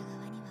着いた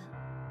側には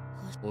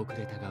遅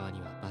れた側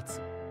には罰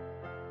を。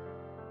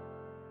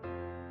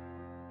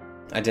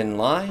 I didn't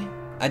lie.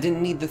 I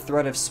didn't need the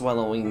threat of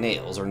swallowing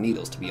nails or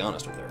needles, to be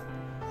honest with her.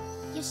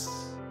 よし、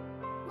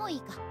もうい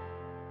いか。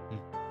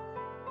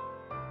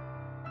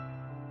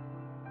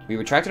 We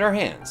retracted our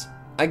hands.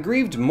 I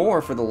grieved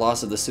more for the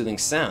loss of the soothing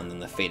sound than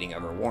the fading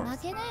of her 負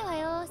warmth. けないわ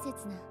よ、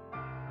刹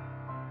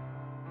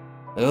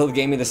那。 Lilith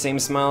gave me the same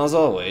smile as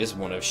always,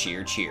 one of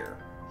sheer cheer.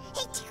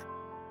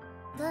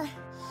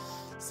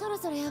 そろ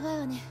そろやばい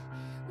わね。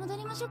戻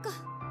りましょうか。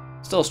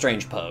 Still a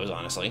strange pose,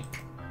 honestly.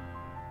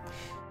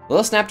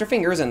 Lilith snapped her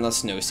fingers and the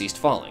snow ceased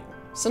falling.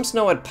 Some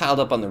snow had piled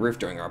up on the roof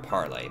during our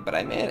parley, but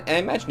I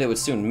imagined it would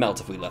soon melt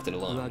if we left it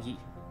上 alone. 着。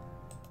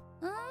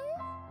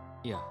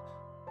いや、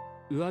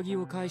上着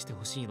を返して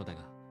ほしいのだが。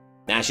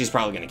 Nah, she's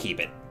probably gonna keep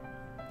it.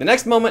 The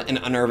next moment, an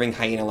unnerving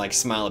hyena-like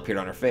smile appeared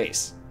on her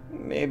face.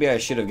 Maybe I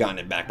should have gotten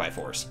it back by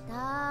force.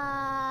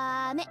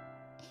 ダメ。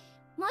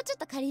もうちょっ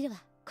と借りるわ、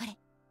これ。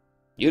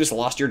 You just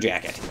lost your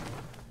jacket.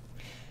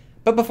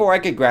 But before I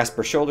could grasp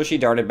her shoulder, she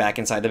darted back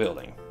inside the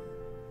building.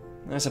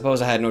 I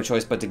suppose I had no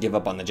choice but to give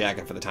up on the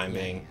jacket for the time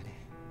being.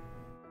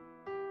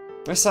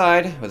 I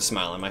sighed, with a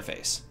smile on my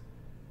face.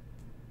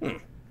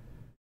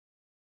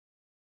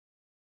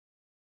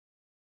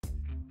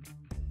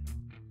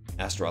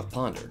 Astaroth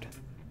pondered.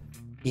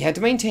 He had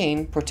to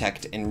maintain,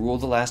 protect, and rule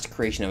the last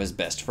creation of his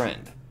best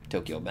friend,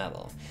 Tokyo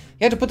Babel.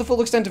 He had to put the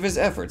full extent of his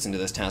efforts into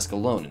this task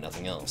alone and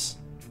nothing else.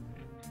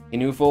 He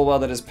knew full well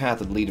that his path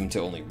would lead him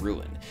to only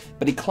ruin,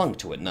 but he clung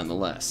to it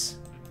nonetheless.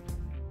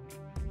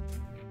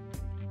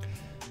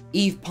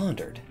 Eve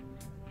pondered.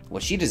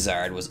 What she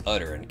desired was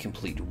utter and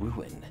complete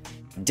ruin.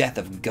 Death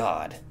of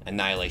God,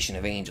 annihilation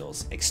of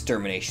angels,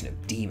 extermination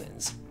of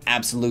demons,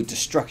 absolute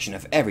destruction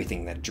of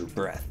everything that drew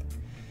breath.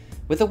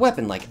 With a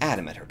weapon like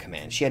Adam at her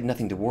command, she had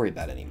nothing to worry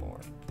about anymore.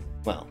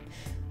 Well,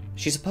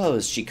 she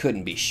supposed she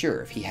couldn't be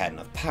sure if he had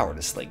enough power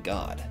to slay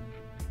God.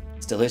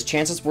 Still, his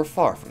chances were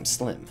far from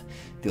slim.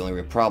 The only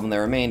real problem that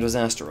remained was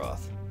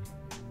Astaroth.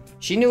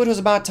 She knew it was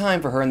about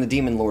time for her and the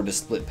Demon Lord to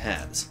split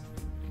paths.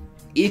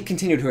 Eve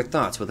continued her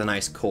thoughts with an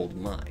ice-cold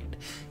mind.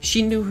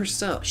 She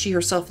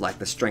herself lacked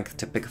the strength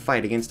to pick a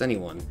fight against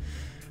anyone.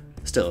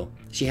 Still,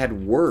 she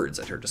had words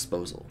at her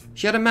disposal.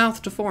 She had a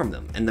mouth to form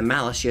them, and the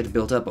malice she had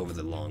built up over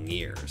the long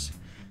years.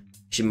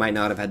 She might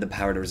not have had the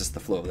power to resist the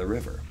flow of the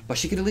river, but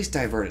she could at least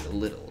divert it a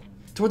little,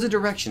 towards a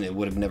direction it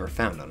would have never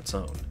found on its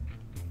own.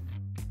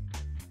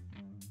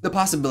 The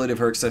possibility of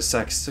her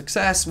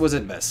success was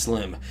at best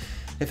slim.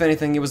 If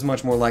anything, it was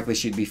much more likely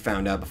she'd be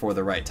found out before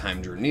the right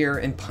time drew near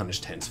and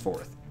punished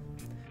henceforth.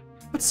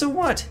 But so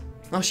what?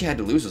 All she had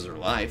to lose was her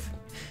life,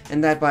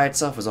 and that by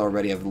itself was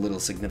already of little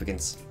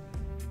significance.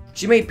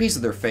 She made peace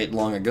with her fate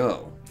long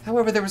ago.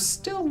 However, there was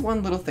still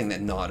one little thing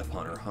that gnawed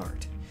upon her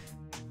heart.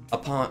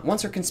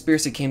 Once her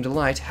conspiracy came to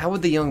light, how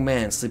would the young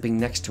man sleeping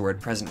next to her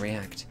at present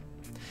react?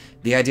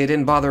 The idea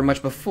didn't bother her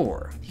much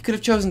before. He could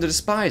have chosen to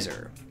despise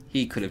her.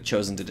 He could have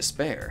chosen to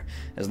despair.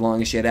 As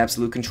long as she had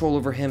absolute control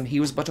over him, he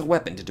was but a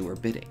weapon to do her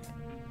bidding.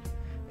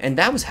 And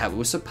that was how it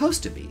was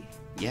supposed to be.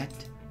 Yet...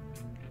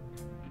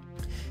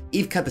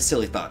 Eve cut the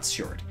silly thoughts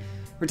short.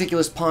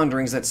 Ridiculous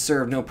ponderings that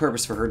served no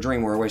purpose for her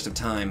dream were a waste of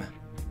time.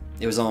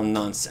 It was all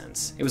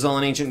nonsense. It was all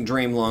an ancient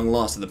dream long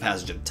lost to the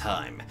passage of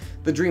time.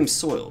 The dream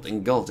soiled,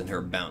 engulfed in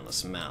her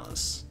boundless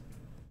malice.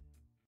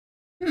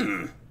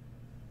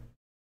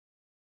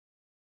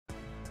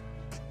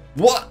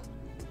 What?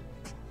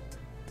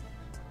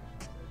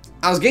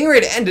 I was getting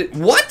ready to end it.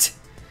 What?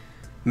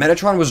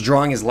 Metatron was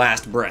drawing his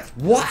last breath.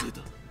 What?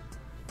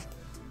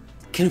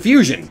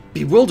 Confusion,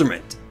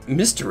 bewilderment,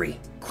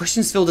 mystery.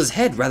 Questions filled his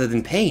head rather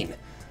than pain.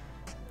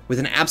 With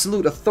an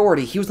absolute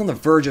authority, he was on the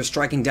verge of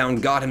striking down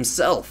God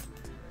himself.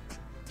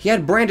 He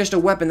had brandished a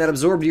weapon that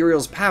absorbed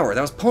Uriel's power,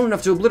 that was potent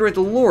enough to obliterate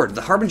the Lord,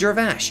 the Harbinger of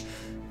Ash.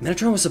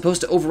 Metatron was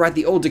supposed to override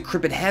the old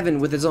decrepit heaven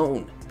with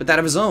that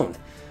of his own.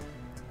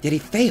 Yet he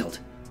failed.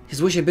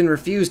 His wish had been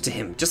refused to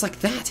him, just like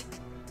that.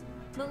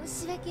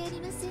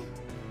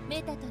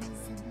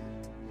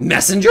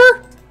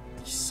 Messenger?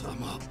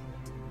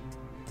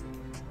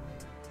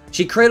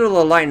 She cradled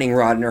a lightning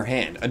rod in her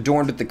hand,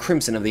 adorned with the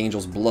crimson of the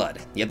angel's blood,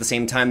 yet at the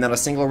same time not a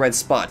single red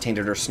spot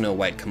tainted her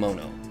snow-white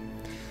kimono.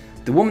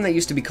 The woman that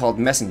used to be called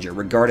Messenger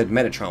regarded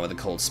Metatron with a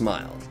cold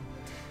smile.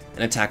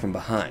 An attack from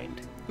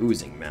behind,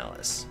 oozing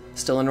malice.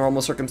 Still, in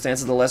normal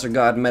circumstances, the lesser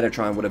god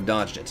Metatron would have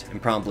dodged it,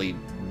 and promptly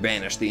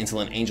banished the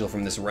insolent angel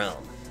from this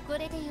realm.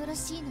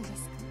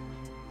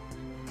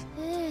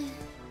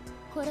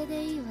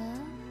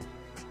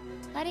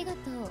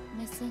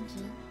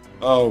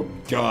 Oh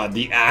god,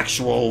 the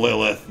actual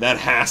Lilith. That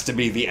has to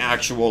be the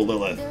actual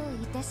Lilith.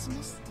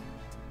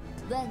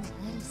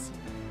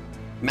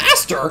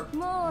 Master?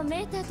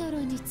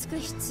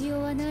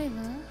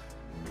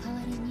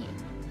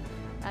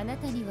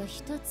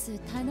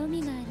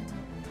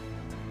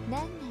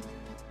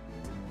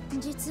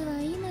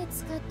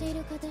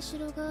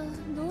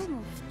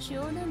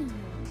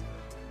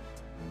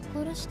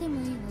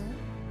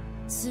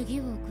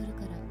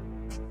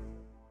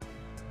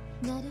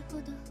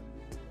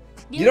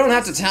 You don't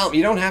have to tell me,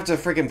 you don't have to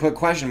freaking put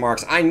question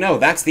marks. I know,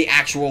 that's the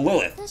actual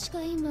Lilith.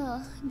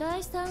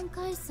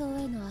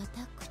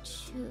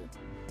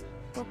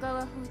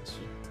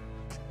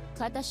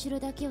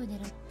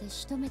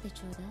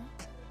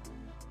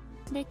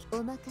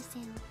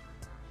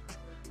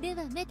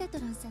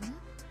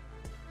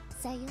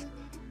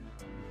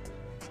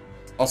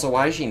 Also,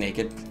 why is she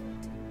naked?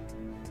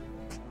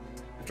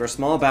 After a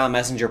small bow,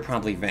 Messenger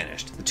promptly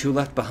vanished. The two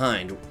left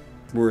behind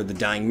were the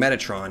dying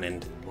Metatron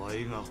and...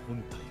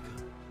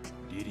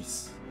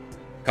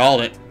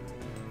 Called it.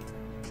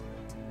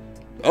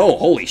 Oh,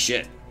 holy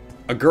shit.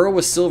 A girl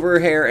with silver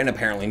hair and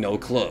apparently no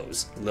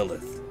clothes.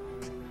 Lilith.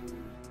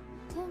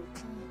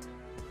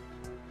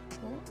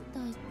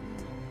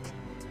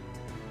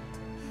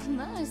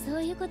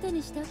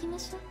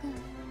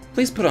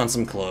 Please put on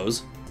some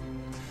clothes.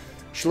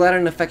 She let out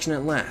an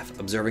affectionate laugh.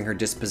 Observing her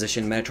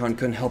disposition, Metatron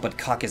couldn't help but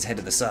cock his head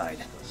to the side.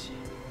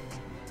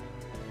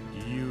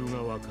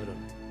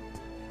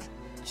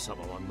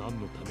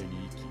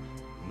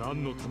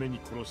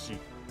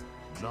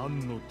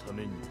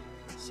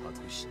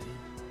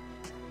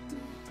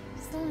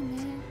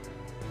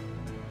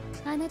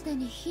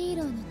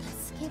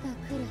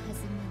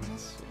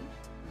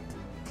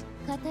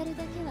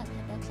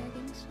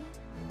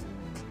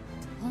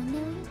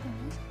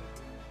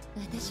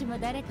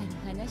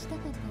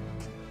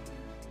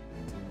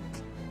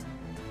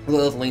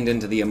 Lilith leaned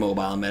into the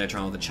immobile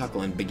Metatron with a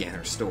chuckle and began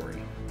her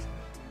story.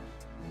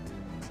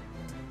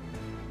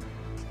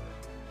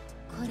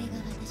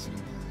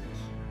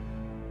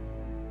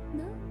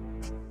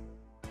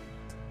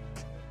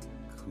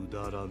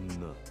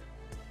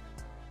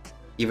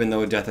 Even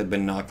though death had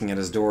been knocking at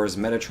his doors,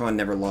 Metatron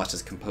never lost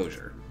his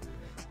composure.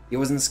 He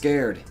wasn't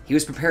scared. He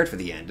was prepared for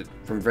the end,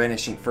 for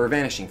vanishing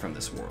from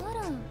this world.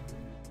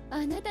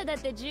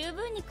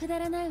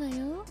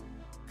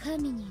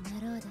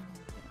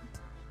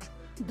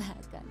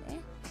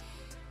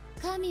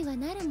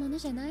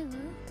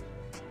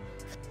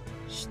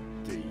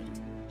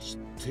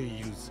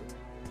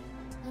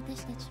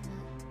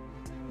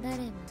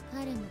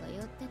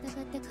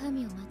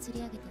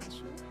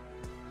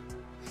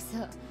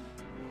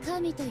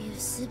 神という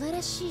素晴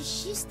らしい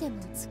システム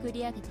を作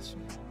り上げてし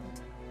まった。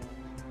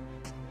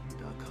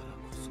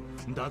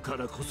だか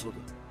らこそだ。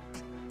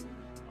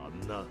あ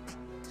んな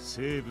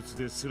生物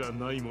ですら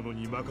ないもの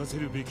に任せ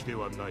るべきで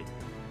はない。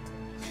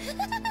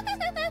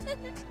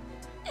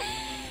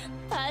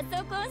パ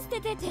ソコン捨て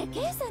て手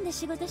計算で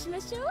仕事しま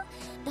しょう。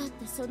だっ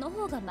てその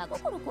方が真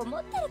心こも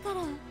ってるか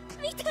ら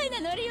みたい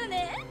なノリよ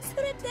ね。そ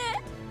れって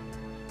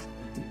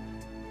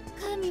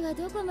神は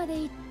どこまで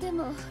行って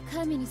も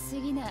神に過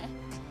ぎない。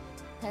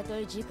たと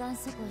え時間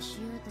錯誤し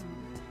ようとも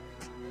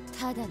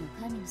ただの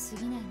神に過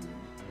ぎないの。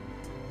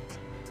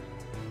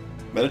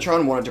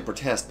Metatron wanted to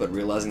protest, but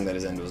realizing that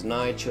his end was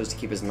nigh, chose to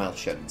keep his mouth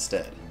shut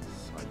instead.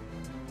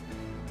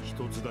 一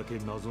つだけ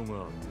謎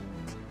がある。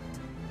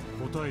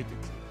答えてく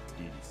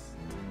れ、リリス。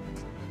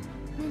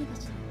何か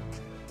しら。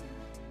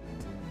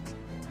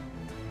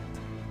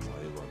お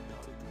前は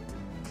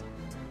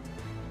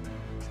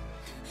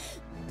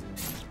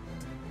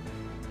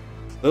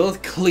誰だ。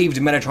 Lilith cleaved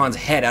Metatron's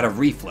head out of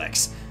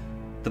reflex.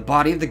 The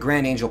body of the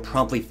Grand Angel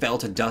promptly fell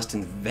to dust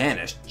and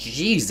vanished.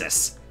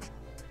 Jesus!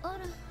 あら、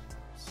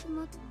し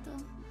まった。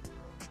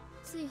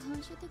つい反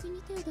射的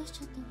に手を出し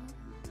ちゃったわ。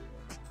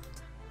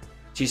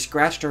She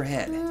scratched her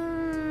head.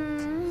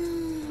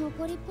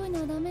 怒りっぽい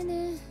のはダメ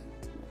ね。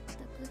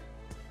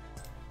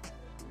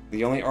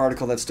 The only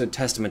article that stood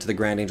testament to the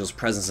Grand Angel's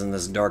presence in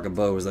this dark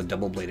abode was the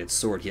double-bladed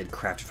sword he had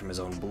crafted from his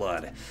own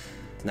blood,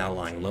 now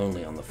lying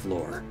lonely on the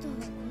floor.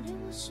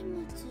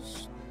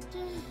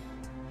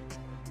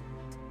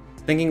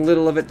 Thinking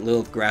little of it,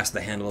 Lilith grasped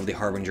the handle of the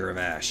Harbinger of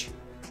Ash.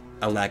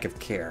 A lack of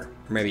care,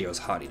 or maybe it was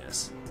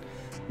haughtiness.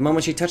 The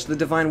moment she touched the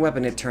divine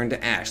weapon, it turned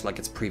to ash like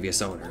its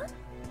previous owner.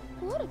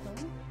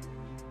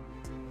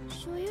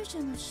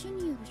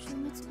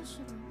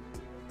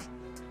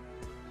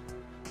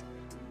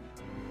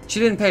 She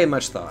didn't pay it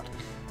much thought.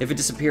 If it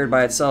disappeared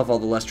by itself, all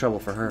the less trouble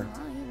for her.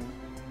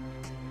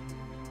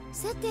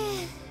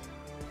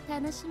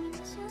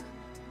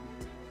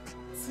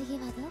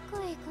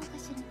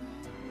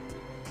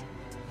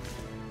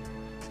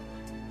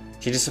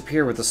 She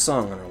disappeared with a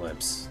song on her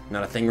lips.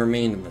 Not a thing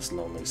remained in this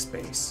lonely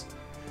space.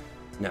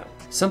 No,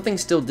 something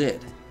still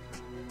did.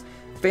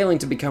 Failing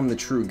to become the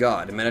true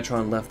god,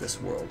 Metatron left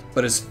this world,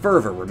 but his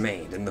fervor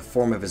remained in the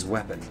form of his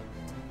weapon.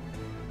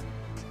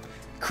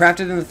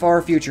 Crafted in the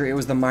far future, it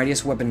was the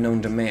mightiest weapon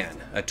known to man,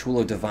 a tool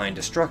of divine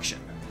destruction,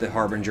 the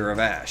Harbinger of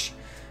Ash.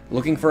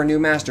 Looking for a new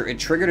master, it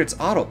triggered its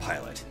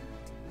autopilot.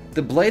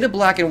 The blade of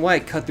black and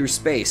white cut through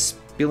space,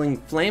 spilling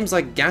flames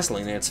like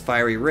gasoline in its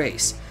fiery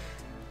race.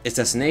 Its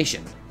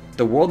destination,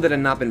 the world that had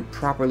not been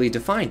properly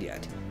defined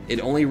yet.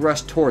 It only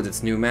rushed towards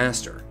its new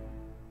master.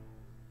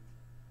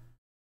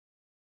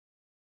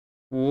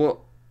 What?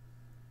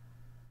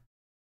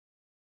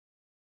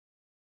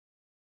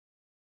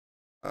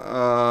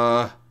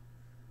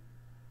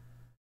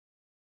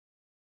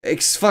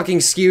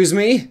 Excuse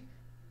me?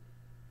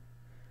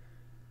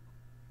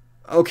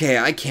 Okay,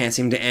 I can't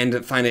seem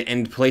to find an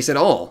end place at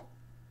all.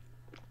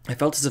 I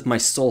felt as if my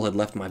soul had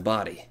left my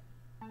body.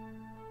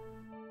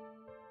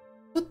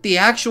 What the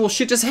actual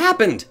shit just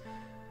happened?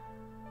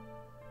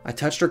 I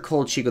touched her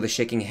cold cheek with a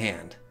shaking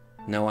hand.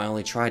 No, I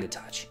only tried to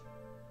touch.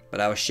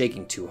 But I was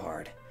shaking too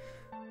hard.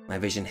 My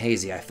vision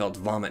hazy, I felt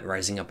vomit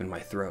rising up in my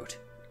throat.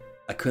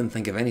 I couldn't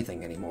think of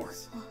anything anymore.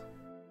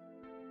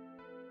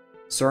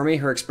 Sormi,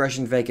 her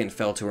expression vacant,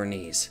 fell to her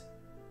knees.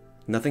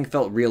 Nothing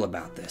felt real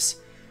about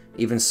this.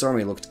 Even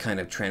Sormi looked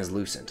kind of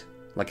translucent,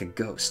 like a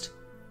ghost.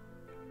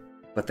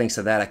 But thanks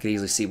to that, I could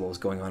easily see what was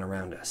going on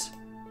around us.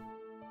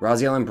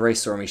 Raziel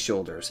embraced Sormi's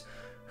shoulders.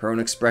 Her own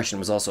expression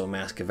was also a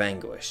mask of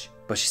anguish,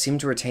 but she seemed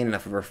to retain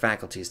enough of her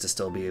faculties to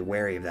still be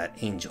wary of that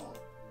angel.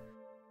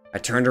 I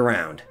turned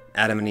around.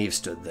 Adam and Eve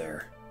stood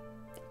there.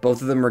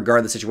 Both of them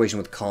regarded the situation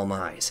with calm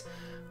eyes.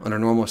 Under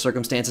normal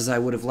circumstances, I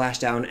would have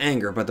lashed out in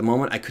anger, but at the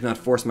moment I could not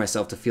force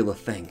myself to feel a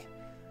thing.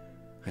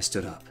 I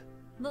stood up.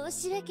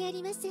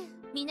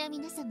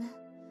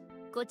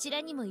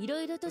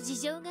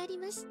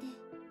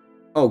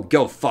 Oh,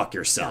 go fuck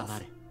yourself.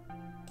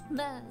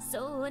 まあ、そ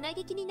うお嘆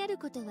きになる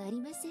ことはあ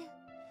りません。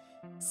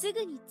す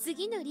ぐに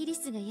次のリリ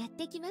スがやっ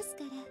てきます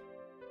か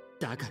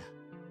ら。だから、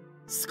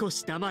少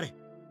し黙れ。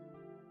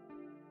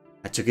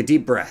I took a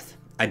deep breath.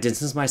 I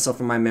distanced myself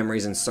from my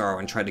memories and sorrow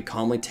and tried to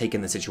calmly take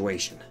in the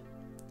situation.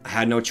 I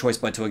had no choice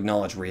but to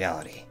acknowledge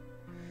reality.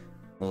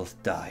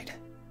 Lilith died.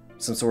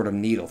 Some sort of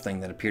needle thing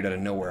that appeared out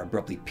of nowhere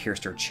abruptly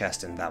pierced her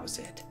chest, and that was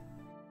it.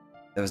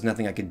 There was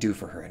nothing I could do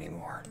for her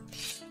anymore.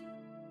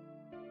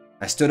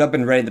 I stood up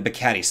and readied the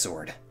Bacati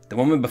sword. The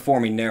woman before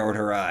me narrowed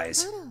her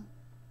eyes.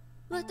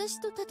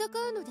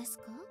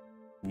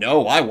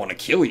 No, I want to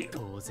kill you.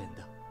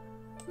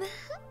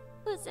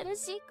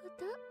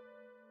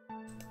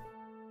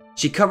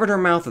 She covered her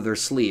mouth with her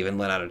sleeve and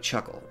let out a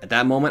chuckle. At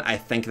that moment, I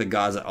thanked the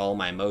gods that all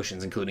my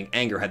emotions, including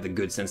anger, had the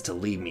good sense to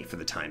leave me for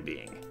the time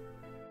being.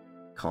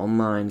 Calm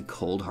mind,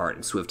 cold heart,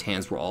 and swift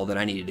hands were all that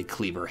I needed to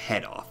cleave her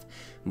head off.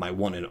 My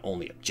one and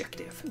only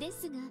objective.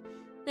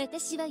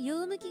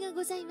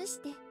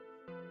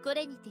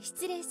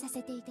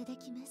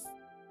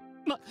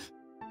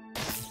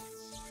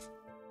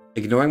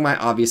 Ignoring my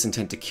obvious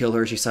intent to kill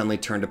her, she suddenly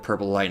turned to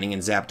purple lightning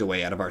and zapped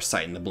away out of our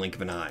sight in the blink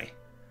of an eye.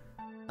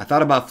 I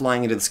thought about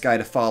flying into the sky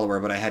to follow her,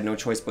 but I had no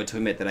choice but to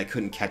admit that I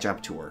couldn't catch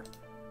up to her.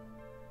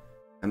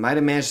 I might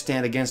have managed to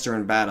stand against her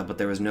in battle, but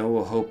there was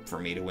no hope for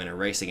me to win a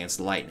race against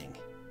lightning.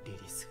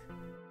 Lilith.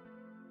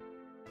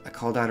 I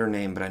called out her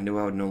name, but I knew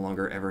I would no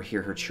longer ever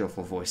hear her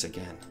cheerful voice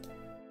again.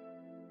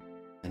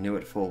 I knew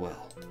it full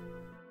well.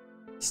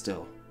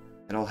 Still,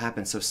 it all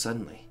happened so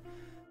suddenly.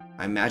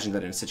 I imagined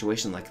that in a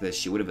situation like this,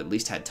 she would have at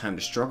least had time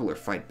to struggle or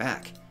fight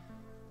back.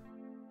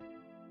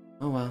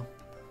 Oh well.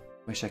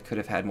 Wish I could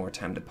have had more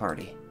time to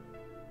party.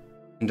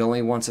 And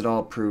only once it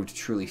all proved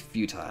truly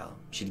futile,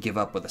 she'd give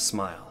up with a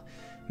smile,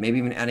 maybe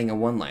even adding a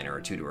one-liner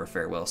or two to her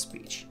farewell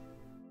speech.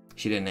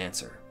 She didn't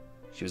answer.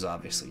 She was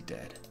obviously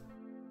dead.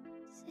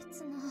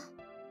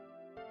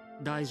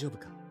 大丈夫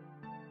か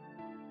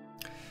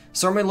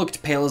Sormy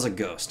looked pale as a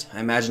ghost. I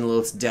imagine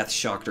Lilith's death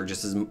shocked her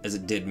just as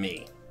it did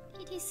me.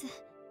 リリス、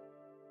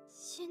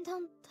死んだ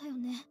んだよ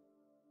ね。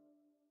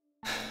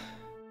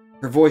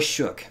 Her voice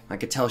shook. I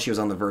could tell she was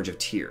on the verge of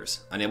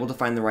tears. Unable to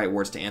find the right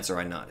words to answer,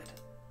 I nodded.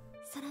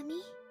 サラミ、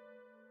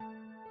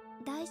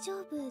大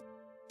丈夫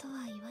と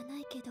は言わな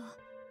いけど、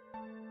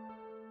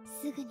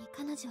すぐに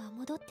彼女は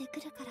戻ってく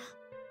るか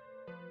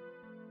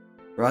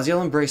ら。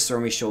 Raziel embraced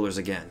Sormy's shoulders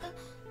again.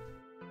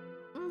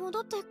 戻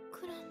って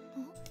くれ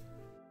んの？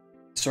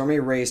 Sormy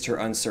raised her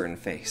uncertain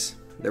face.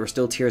 There were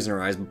still tears in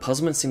her eyes, but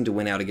puzzlement seemed to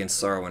win out against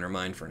sorrow in her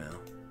mind for now.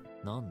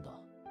 なんだ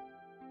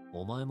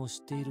お前も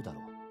知っているだろ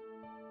う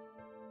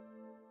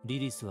リ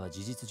リスは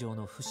事実上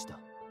の不死だ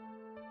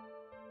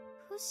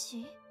不死？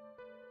い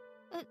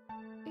や、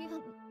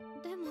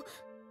でも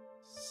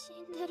死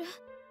んでる。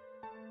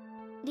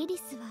リリ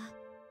スは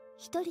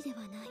一人では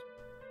ない。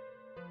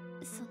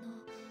その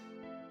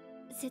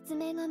説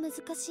明が難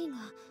しいが、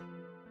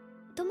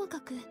とも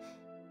かく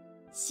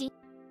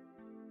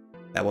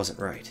That wasn't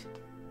right.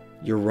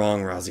 You're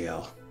wrong,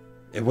 Raziel.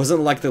 It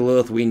wasn't like the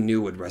Lilith we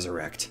knew would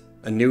resurrect.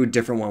 A new,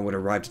 different one would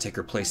arrive to take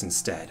her place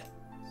instead.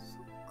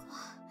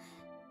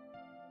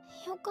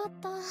 よかっ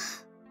た。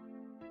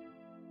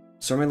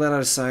 Sormy let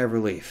out a sigh of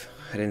relief.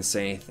 I didn't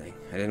say anything.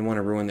 I didn't want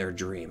to ruin their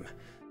dream.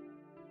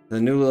 The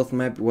new Lilith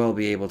might well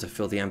be able to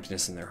fill the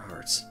emptiness in their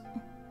hearts.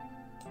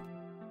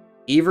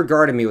 Eve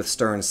regarded me with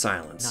stern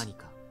silence. 何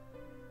か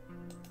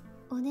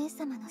お姉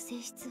様の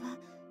性質は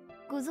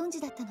ご存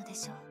知だったので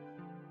しょ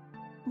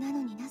う。な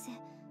のになぜ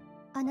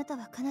あなた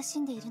は悲し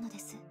んでいるので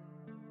す？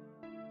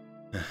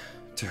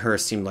 To her,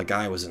 it seemed like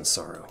I was in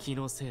sorrow. 気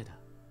のせいだ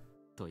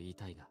と言い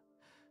たいが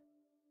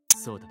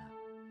そうだな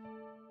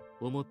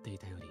思ってい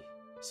たより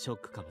ショッ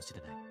クかもしれ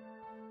ない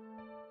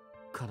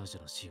彼女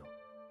の死を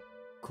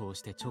こう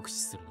して直視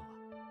するのは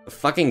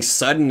Fucking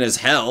sudden as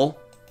hell.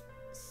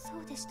 そ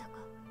うでしたか。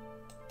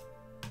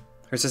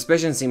 Her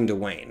suspicion seemed to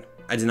wane.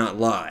 I did not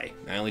lie.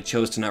 I only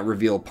chose to not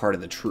reveal part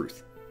of the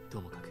truth. と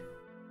もかく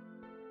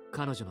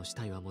彼女の死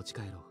体は持ち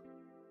帰ろう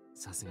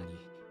さすがに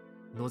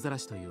野ざら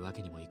しというわ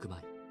けにもいくま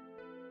い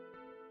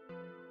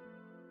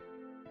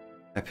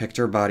I picked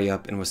her body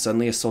up and was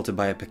suddenly assaulted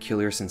by a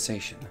peculiar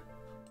sensation.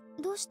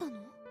 どうしたの？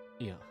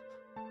いや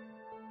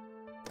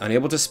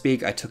Unable to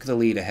speak, I took the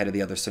lead ahead of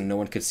the others so no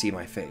one could see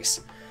my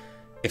face.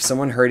 If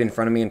someone hurried in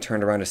front of me and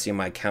turned around to see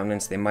my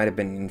countenance, they might have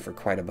been in for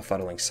quite a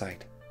befuddling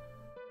sight.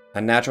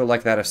 Unnatural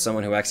like that of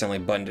someone who accidentally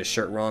buttoned his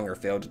shirt wrong or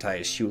failed to tie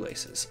his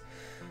shoelaces.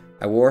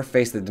 I wore a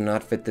face that did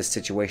not fit this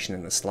situation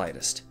in the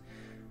slightest.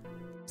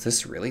 Was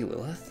this really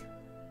Lilith?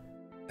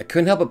 I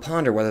couldn't help but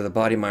ponder whether the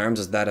body in my arms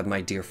was that of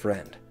my dear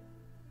friend.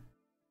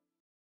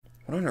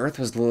 What on earth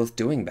was Lilith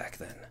doing back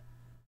then?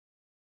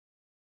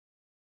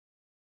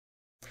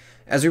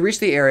 As we reached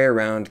the area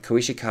around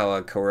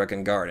Koishikawa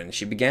Korakan Garden,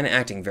 she began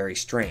acting very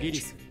リリ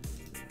strange. ス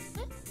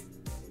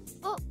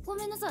あ、ご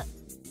めんなさい。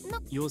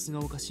様子が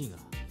おかしいが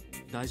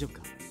大丈夫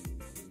か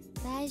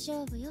大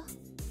丈夫よ、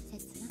せ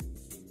つな。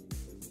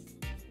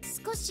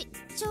少し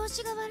調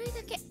子が悪い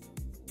だけ。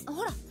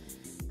ほら、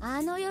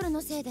あの夜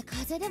のせいで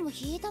風邪でも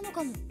ひいたの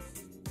かも。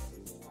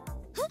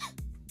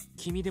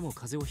君でも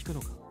風邪をひく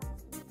のか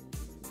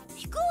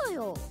ひくわ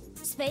よ。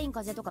スペイン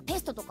風邪とかペ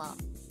ストとか。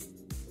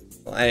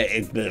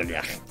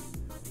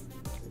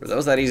Were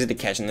those that easy to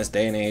catch in this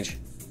day and age?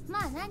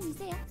 まあ何に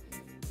せよ。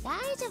大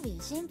丈夫よ、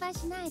心配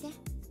しないで。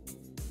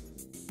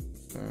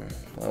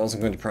Well, I wasn't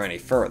going to pry any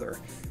further,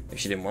 if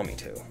she didn't want me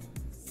to.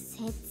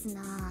 せつ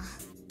な。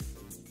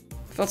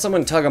 I felt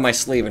someone tug on my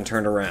sleeve and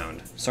turned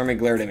around. Sormy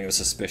glared at me with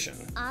suspicion.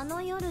 あ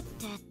の夜っ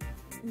て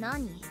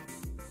何？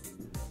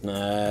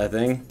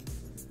 Nothing.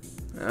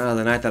 Ah,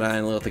 the night that I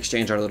and Lilith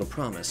exchanged our little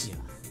promise. いや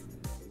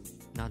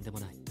なんでも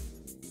ない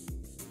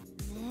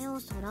目を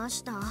そら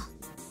した。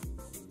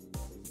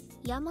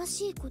やま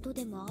しいこと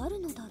でもあ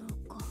るのだろ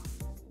うか。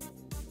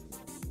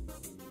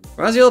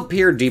 Raziel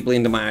peered deeply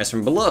into my eyes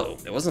from below.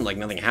 It wasn't like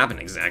nothing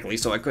happened exactly,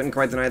 so I couldn't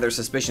quite deny their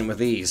suspicion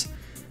with ease.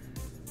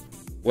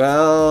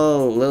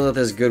 Well, Lilith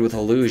is good with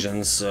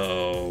illusions,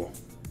 so...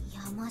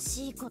 やま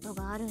しいこと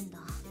があるんだ。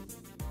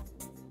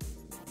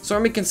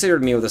 Sormy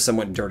considered me with a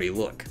somewhat dirty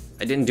look.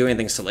 I didn't do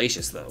anything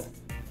salacious, though.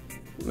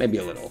 Maybe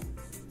a little.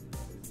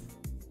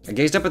 I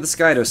gazed up at the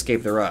sky to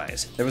escape their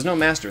eyes. There was no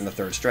master in the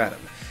third stratum.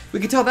 We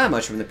could tell that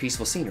much from the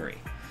peaceful scenery.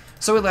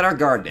 So we let our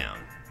guard down.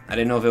 I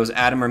didn't know if it was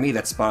Adam or me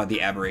that spotted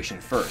the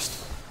aberration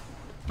first.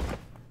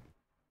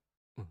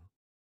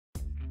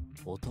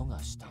 音が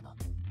したな。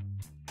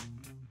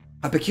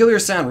 A peculiar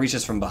sound reached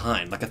us from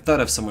behind, like a thud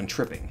of someone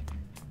tripping.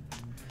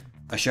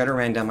 A shudder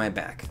ran down my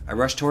back. I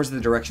rushed towards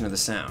the direction of the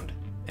sound,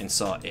 and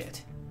saw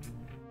it.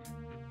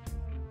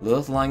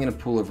 Lilith lying in a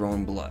pool of her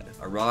own blood,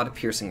 a rod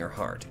piercing her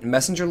heart, and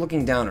Messenger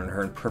looking down on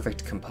her in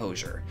perfect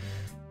composure.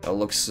 It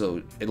looked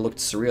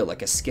surreal,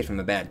 like a skit from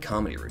a bad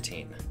comedy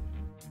routine.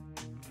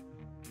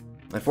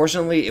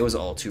 Unfortunately, it was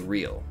all too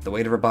real. The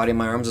weight of her body in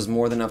my arms was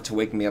more than enough to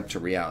wake me up to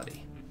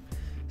reality.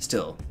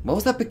 Still, what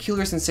was that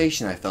peculiar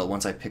sensation I felt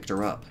once I picked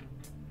her up?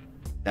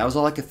 That was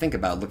all I could think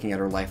about looking at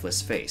her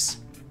lifeless face.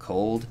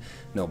 Cold,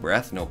 no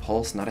breath, no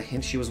pulse, not a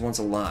hint she was once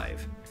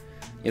alive.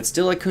 Yet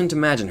still I couldn't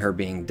imagine her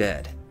being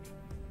dead.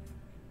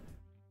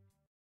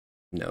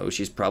 No,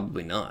 she's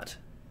probably not.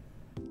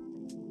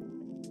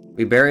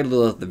 We buried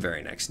Lilith the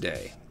very next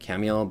day.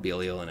 Camiel,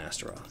 Belial, and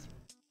Astaroth.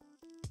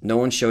 No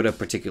one showed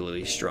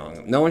particularly strong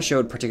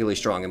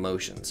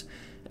emotions.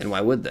 And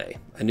why would they?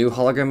 A new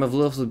hologram of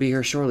Lilith would be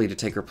here shortly to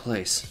take her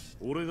place.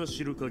 俺が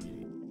知る限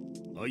り、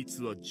あい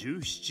つは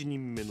17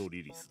人目の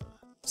リリスだ。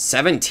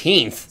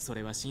 17th? そ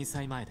れは震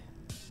災前で、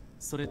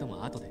それと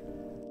も後で。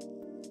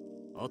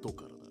後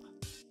からだ。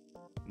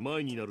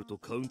前になると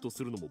カウント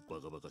するのもバ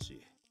カバカし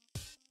い。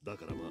だ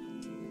からまあ、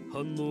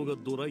反応が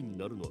ドライに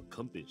なるのは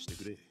勘弁して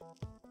くれ。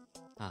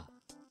ああ。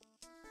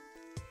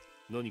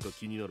何か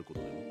気になるこ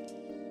とでも？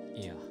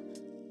いや、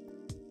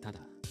ただ、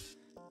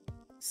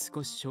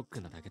少しショッ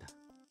クなだけだ。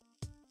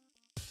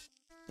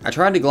 I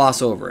tried to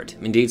gloss over it.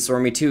 Indeed,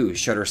 Stormy too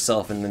shut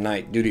herself in the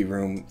night duty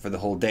room for the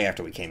whole day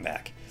after we came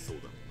back. そう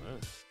だろ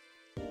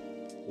う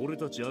な。俺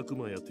たち悪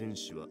魔や天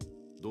使は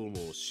どう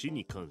も死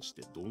に関し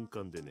て鈍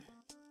感でね。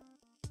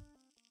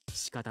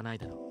仕方ない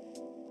だろ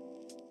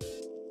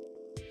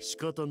仕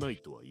方ない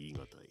とは言い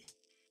難い。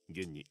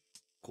現に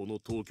この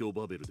東京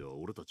バベルでは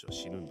俺たちは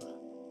死ぬんだ。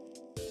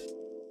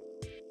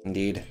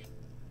Indeed.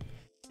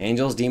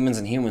 Angels, demons,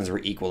 and humans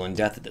were equal in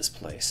death at this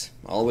place.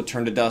 All would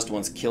turn to dust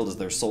once killed as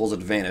their souls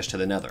would vanish to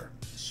the nether.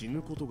 死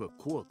ぬことが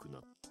怖くな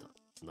っ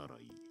たなら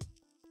いい。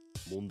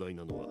問題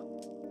なのは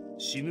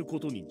死ぬこ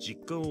とに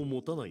実感を持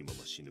たないま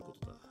ま死ぬこ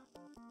とだ。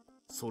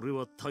それ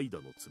は怠惰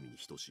の罪に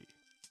等しい。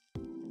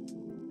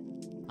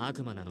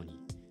悪魔なのに、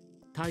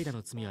怠惰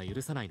の罪は許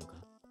さないのか？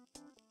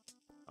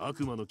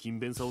悪魔の勤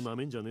勉さをな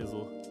めんじゃねえ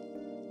ぞ。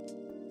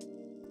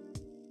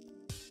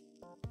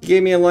He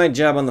gave me a light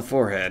jab on the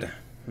forehead.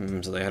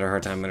 So they had a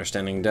hard time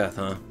understanding death,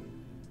 huh?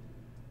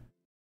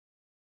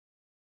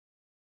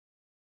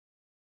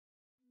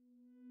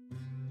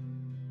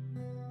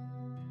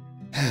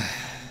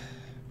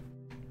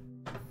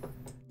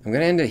 I'm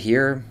gonna end it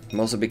here,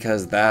 mostly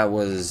because that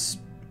was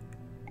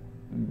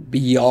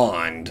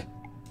beyond,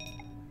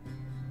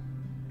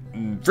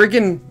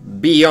 freaking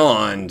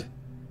beyond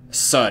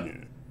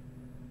sudden.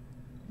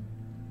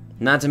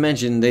 Not to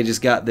mention, they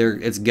just got their,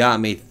 it's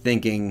got me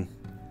thinking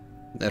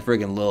that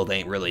friggin' Lilith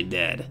ain't really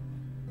dead.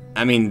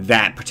 I mean,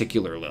 that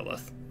particular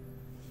Lilith.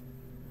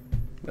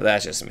 But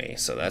that's just me,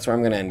 so that's where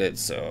I'm gonna end it,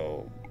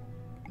 so...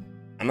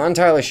 I'm not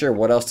entirely sure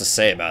what else to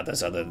say about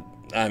this other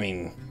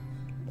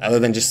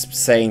than just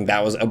saying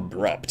that was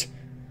abrupt.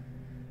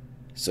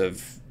 So,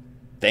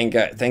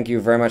 thank you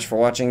very much for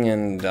watching,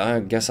 and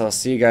I guess I'll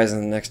see you guys in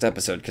the next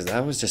episode, because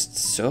that was just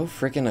so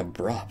freaking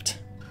abrupt.